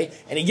skills, right?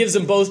 And he gives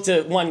them both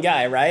to one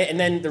guy, right? And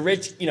then the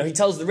rich, he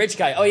tells the rich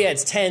guy, oh yeah,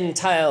 it's 10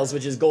 tiles,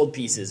 which is gold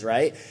pieces,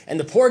 right? And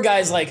the poor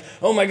guy's like,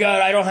 oh my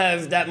God, I don't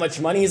have that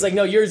much money. He's like,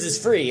 no, yours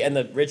is free. And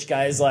the rich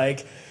guy's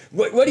like,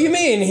 what do you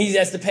mean he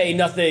has to pay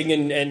nothing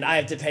and I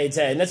have to pay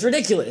 10? That's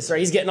ridiculous, right?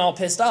 He's getting all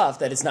pissed off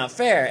that it's not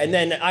fair. And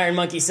then Iron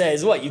Monkey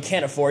says, what, you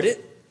can't afford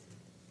it?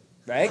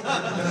 Right?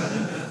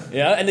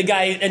 Yeah, and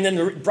then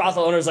the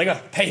brothel owner's like, oh,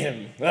 pay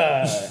him,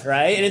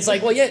 right? And it's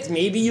like, well, yeah,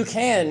 maybe you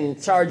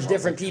can charge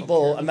different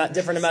people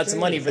different amounts of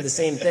money for the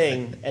same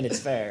thing, and it's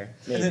fair.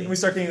 Maybe. And then we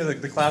start getting into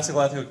the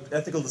classical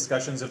ethical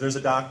discussions. If there's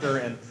a doctor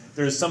and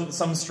there's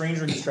some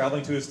stranger who's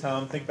traveling to his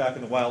town, think back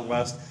in the Wild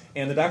West,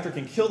 and the doctor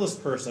can kill this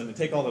person and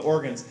take all the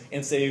organs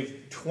and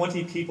save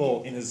 20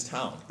 people in his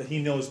town that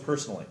he knows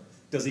personally.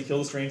 Does he kill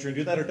the stranger and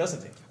do that, or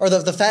doesn't he? Or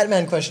the fat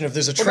man question, if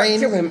there's a train...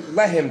 Kill him,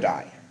 let him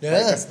die.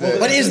 Yeah,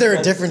 but is there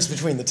a difference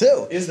between the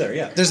two? Is there,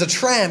 yeah. There's a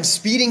tram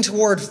speeding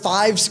toward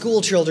 5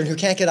 school children who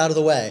can't get out of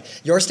the way.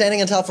 You're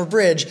standing on top of a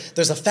bridge,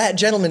 there's a fat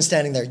gentleman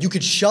standing there. You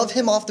could shove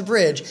him off the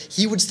bridge,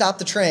 he would stop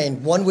the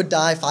train, 1 would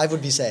die, 5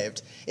 would be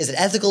saved. Is it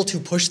ethical to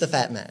push the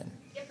fat man?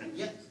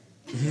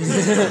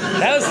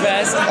 That was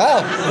fast.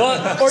 Oh.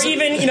 Well, or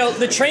even,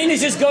 the train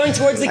is just going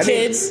towards the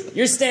kids.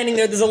 You're standing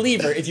there, there's a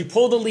lever. If you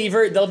pull the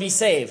lever, they'll be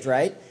saved,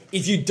 right?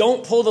 If you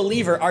don't pull the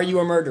lever, are you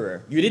a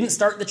murderer? You didn't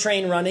start the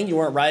train running. You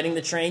weren't riding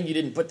the train. You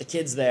didn't put the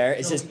kids there.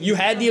 It's just you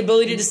had the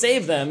ability to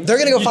save them. They're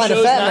going to go find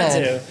a fat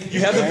man.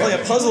 You have them play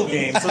a puzzle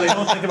game so they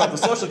don't think about the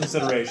social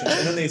considerations,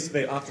 and then they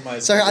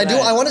optimize. Sorry,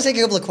 I want to take a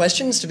couple of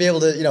questions to be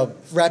able to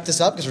wrap this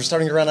up because we're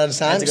starting to run out of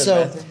time.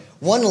 So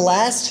one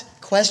last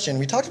question.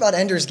 We talked about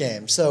Ender's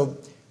Game. So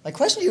my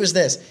question to you is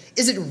this.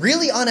 Is it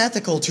really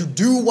unethical to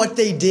do what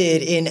they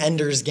did in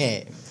Ender's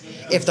Game?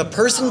 If the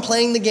person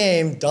playing the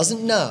game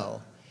doesn't know,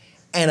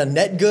 and a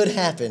net good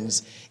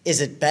happens,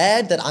 is it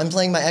bad that I'm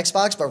playing my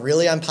Xbox, but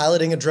really I'm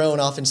piloting a drone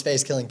off in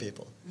space killing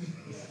people?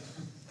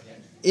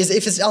 If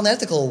it's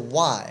unethical,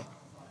 why?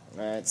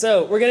 All right,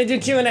 so we're going to do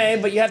Q&A,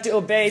 but you have to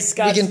obey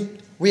Scott's...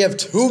 We have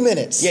 2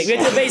 minutes. Yeah, you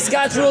have to obey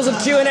Scott's rules of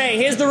Q&A.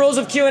 Here's the rules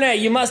of Q&A.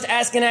 You must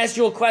ask an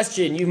actual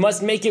question. You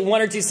must make it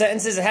 1 or 2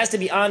 sentences. It has to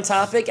be on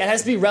topic. It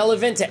has to be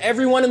relevant to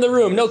everyone in the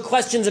room. No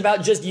questions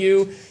about just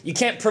you. You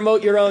can't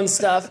promote your own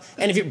stuff.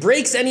 And if it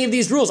breaks any of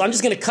these rules, I'm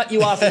just going to cut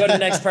you off and go to the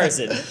next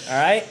person. All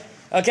right?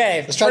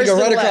 Okay. Let's try to go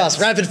right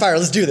across. Rapid fire.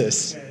 Let's do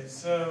this. Okay,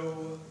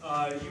 so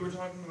you were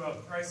talking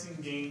about pricing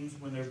games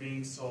when they're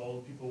being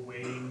sold, people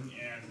waiting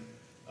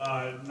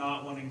and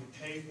not wanting to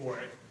pay for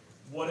it.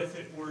 What if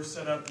it were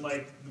set up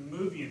like the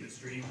movie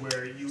industry,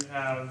 where you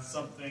have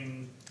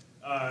something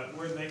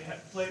where they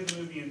play the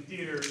movie in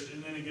theaters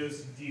and then it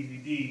goes to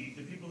DVD?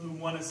 The people who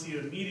want to see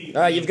it immediately...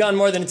 All right, you've gone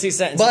more than 2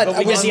 sentences, but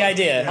we get the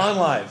idea. On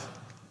live.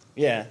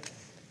 Yeah.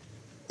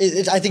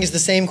 I think it's the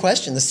same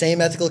question, the same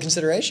ethical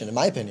consideration, in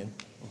my opinion.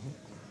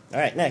 All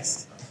right,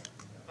 next.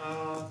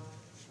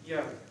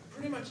 Yeah,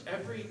 pretty much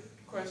every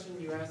question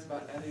you asked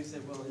about ethics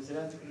said, well, is it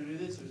ethical to do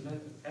this or is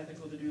it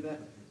ethical to do that?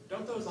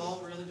 Don't those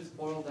all really just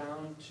boil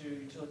down to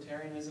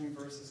utilitarianism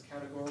versus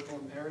categorical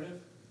imperative?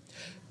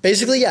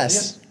 Basically,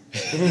 yes.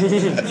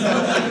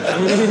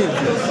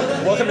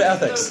 Welcome to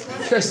ethics.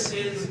 The question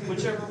is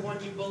whichever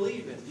one you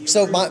believe in. Do you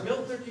So agree with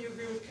Milton or do you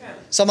agree with Kant?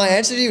 So my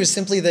answer to you is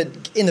simply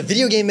that in the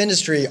video game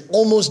industry,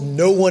 almost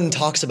no one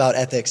talks about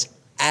ethics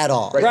at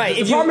all. Right.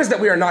 The problem is that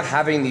we are not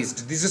having these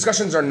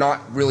discussions are not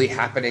really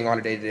happening on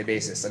a day-to-day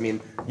basis. I mean,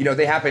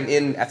 they happen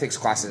in ethics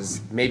classes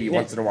maybe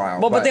once in a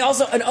while. Well, but they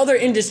also, in other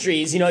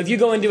industries, if you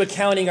go into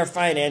accounting or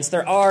finance,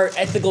 there are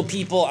ethical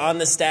people on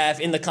the staff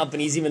in the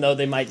companies, even though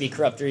they might be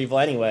corrupt or evil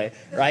anyway,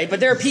 right? But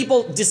there are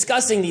people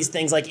discussing these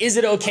things, like, is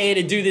it okay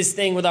to do this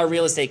thing with our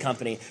real estate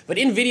company? But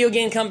in video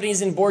game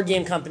companies and board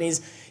game companies,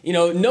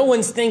 no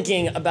one's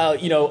thinking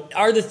about,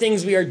 are the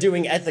things we are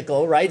doing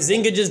ethical, right?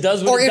 Zynga just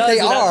does what it does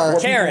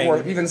without caring.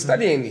 Or even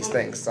studying these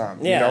things.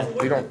 Yeah.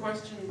 We don't. The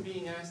question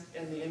being asked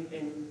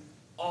in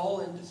all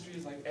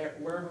industries, like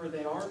wherever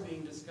they are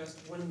being discussed,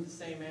 wouldn't the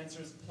same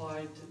answers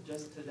apply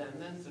just to them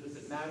then? So does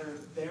it matter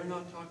if they're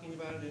not talking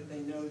about it if they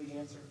know the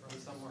answer from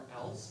somewhere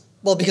else?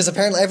 Well, because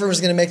apparently everyone's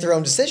going to make their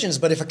own decisions,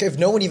 but if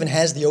no one even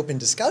has the open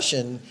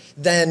discussion,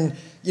 then,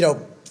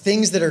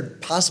 things that are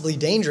possibly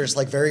dangerous,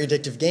 like very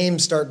addictive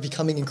games, start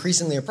becoming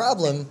increasingly a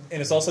problem.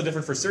 And it's also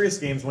different for serious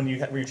games when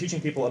you're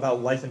teaching people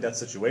about life and death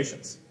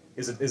situations.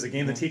 Is a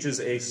game that teaches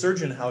a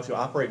surgeon how to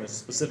operate in a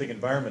specific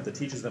environment that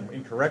teaches them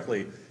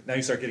incorrectly. Now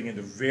you start getting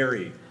into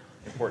very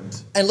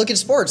important. And look at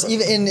sports.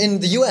 Even in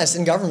the U.S.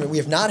 in government, we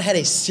have not had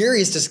a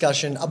serious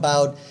discussion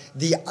about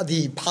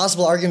the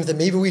possible argument that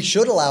maybe we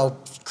should allow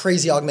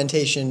crazy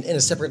augmentation in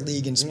a separate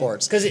league in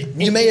sports. Because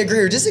you may agree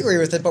or disagree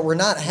with it, but we're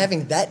not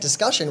having that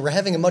discussion. We're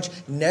having a much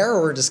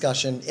narrower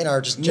discussion in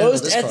our just general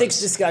discourse. Most ethics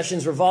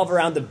discussions revolve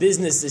around the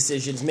business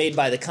decisions made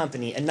by the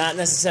company and not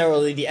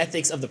necessarily the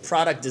ethics of the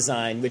product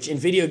design, which in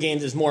video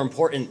games is more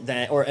important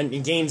than, or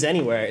in games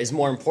anywhere, is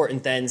more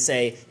important than,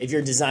 say, if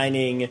you're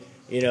designing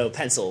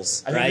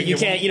pencils, right? You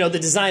can't, the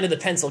design of the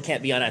pencil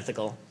can't be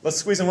unethical. Let's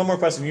squeeze in one more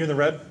question. You in the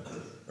red?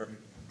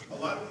 A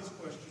lot of these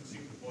questions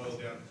seem to boil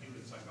down to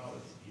human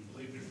psychology. Do you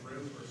believe there's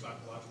room for a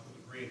psychological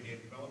degree in game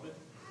development?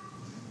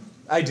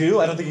 I do.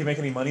 I don't think you make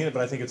any money in it,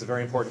 but I think it's a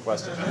very important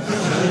question.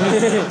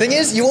 Thing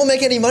is, you won't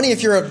make any money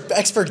if you're an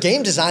expert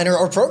game designer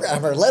or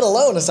programmer, let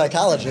alone a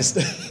psychologist.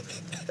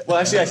 Well,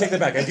 actually, I take that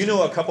back. I do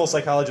know a couple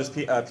psychologists,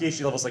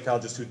 PhD-level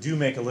psychologists, who do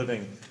make a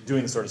living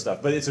doing this sort of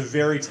stuff, but it's a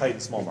very tight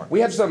and small market.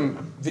 We have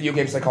some video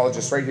game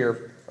psychologists right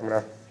here. I'm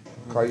going to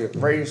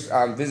various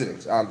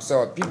visitings.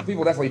 So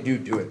people definitely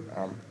do it.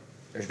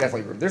 There's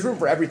definitely room. There's room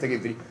for everything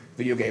in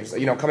video games.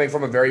 You know, coming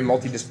from a very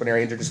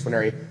multidisciplinary,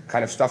 interdisciplinary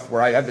kind of stuff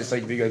where I have been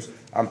studying video games,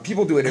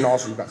 people do it in all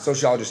sorts. You've got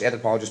sociologists,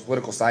 anthropologists,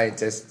 political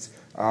scientists,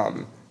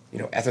 you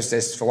know,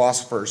 ethicists,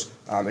 philosophers.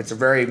 It's a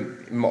very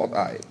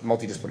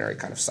multidisciplinary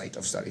kind of site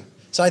of study.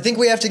 So I think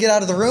we have to get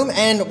out of the room,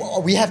 and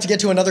we have to get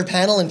to another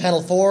panel in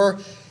panel 4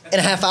 in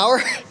a half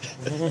hour.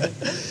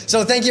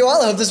 So thank you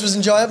all. I hope this was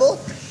enjoyable.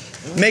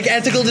 Make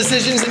ethical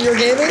decisions in your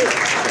gaming.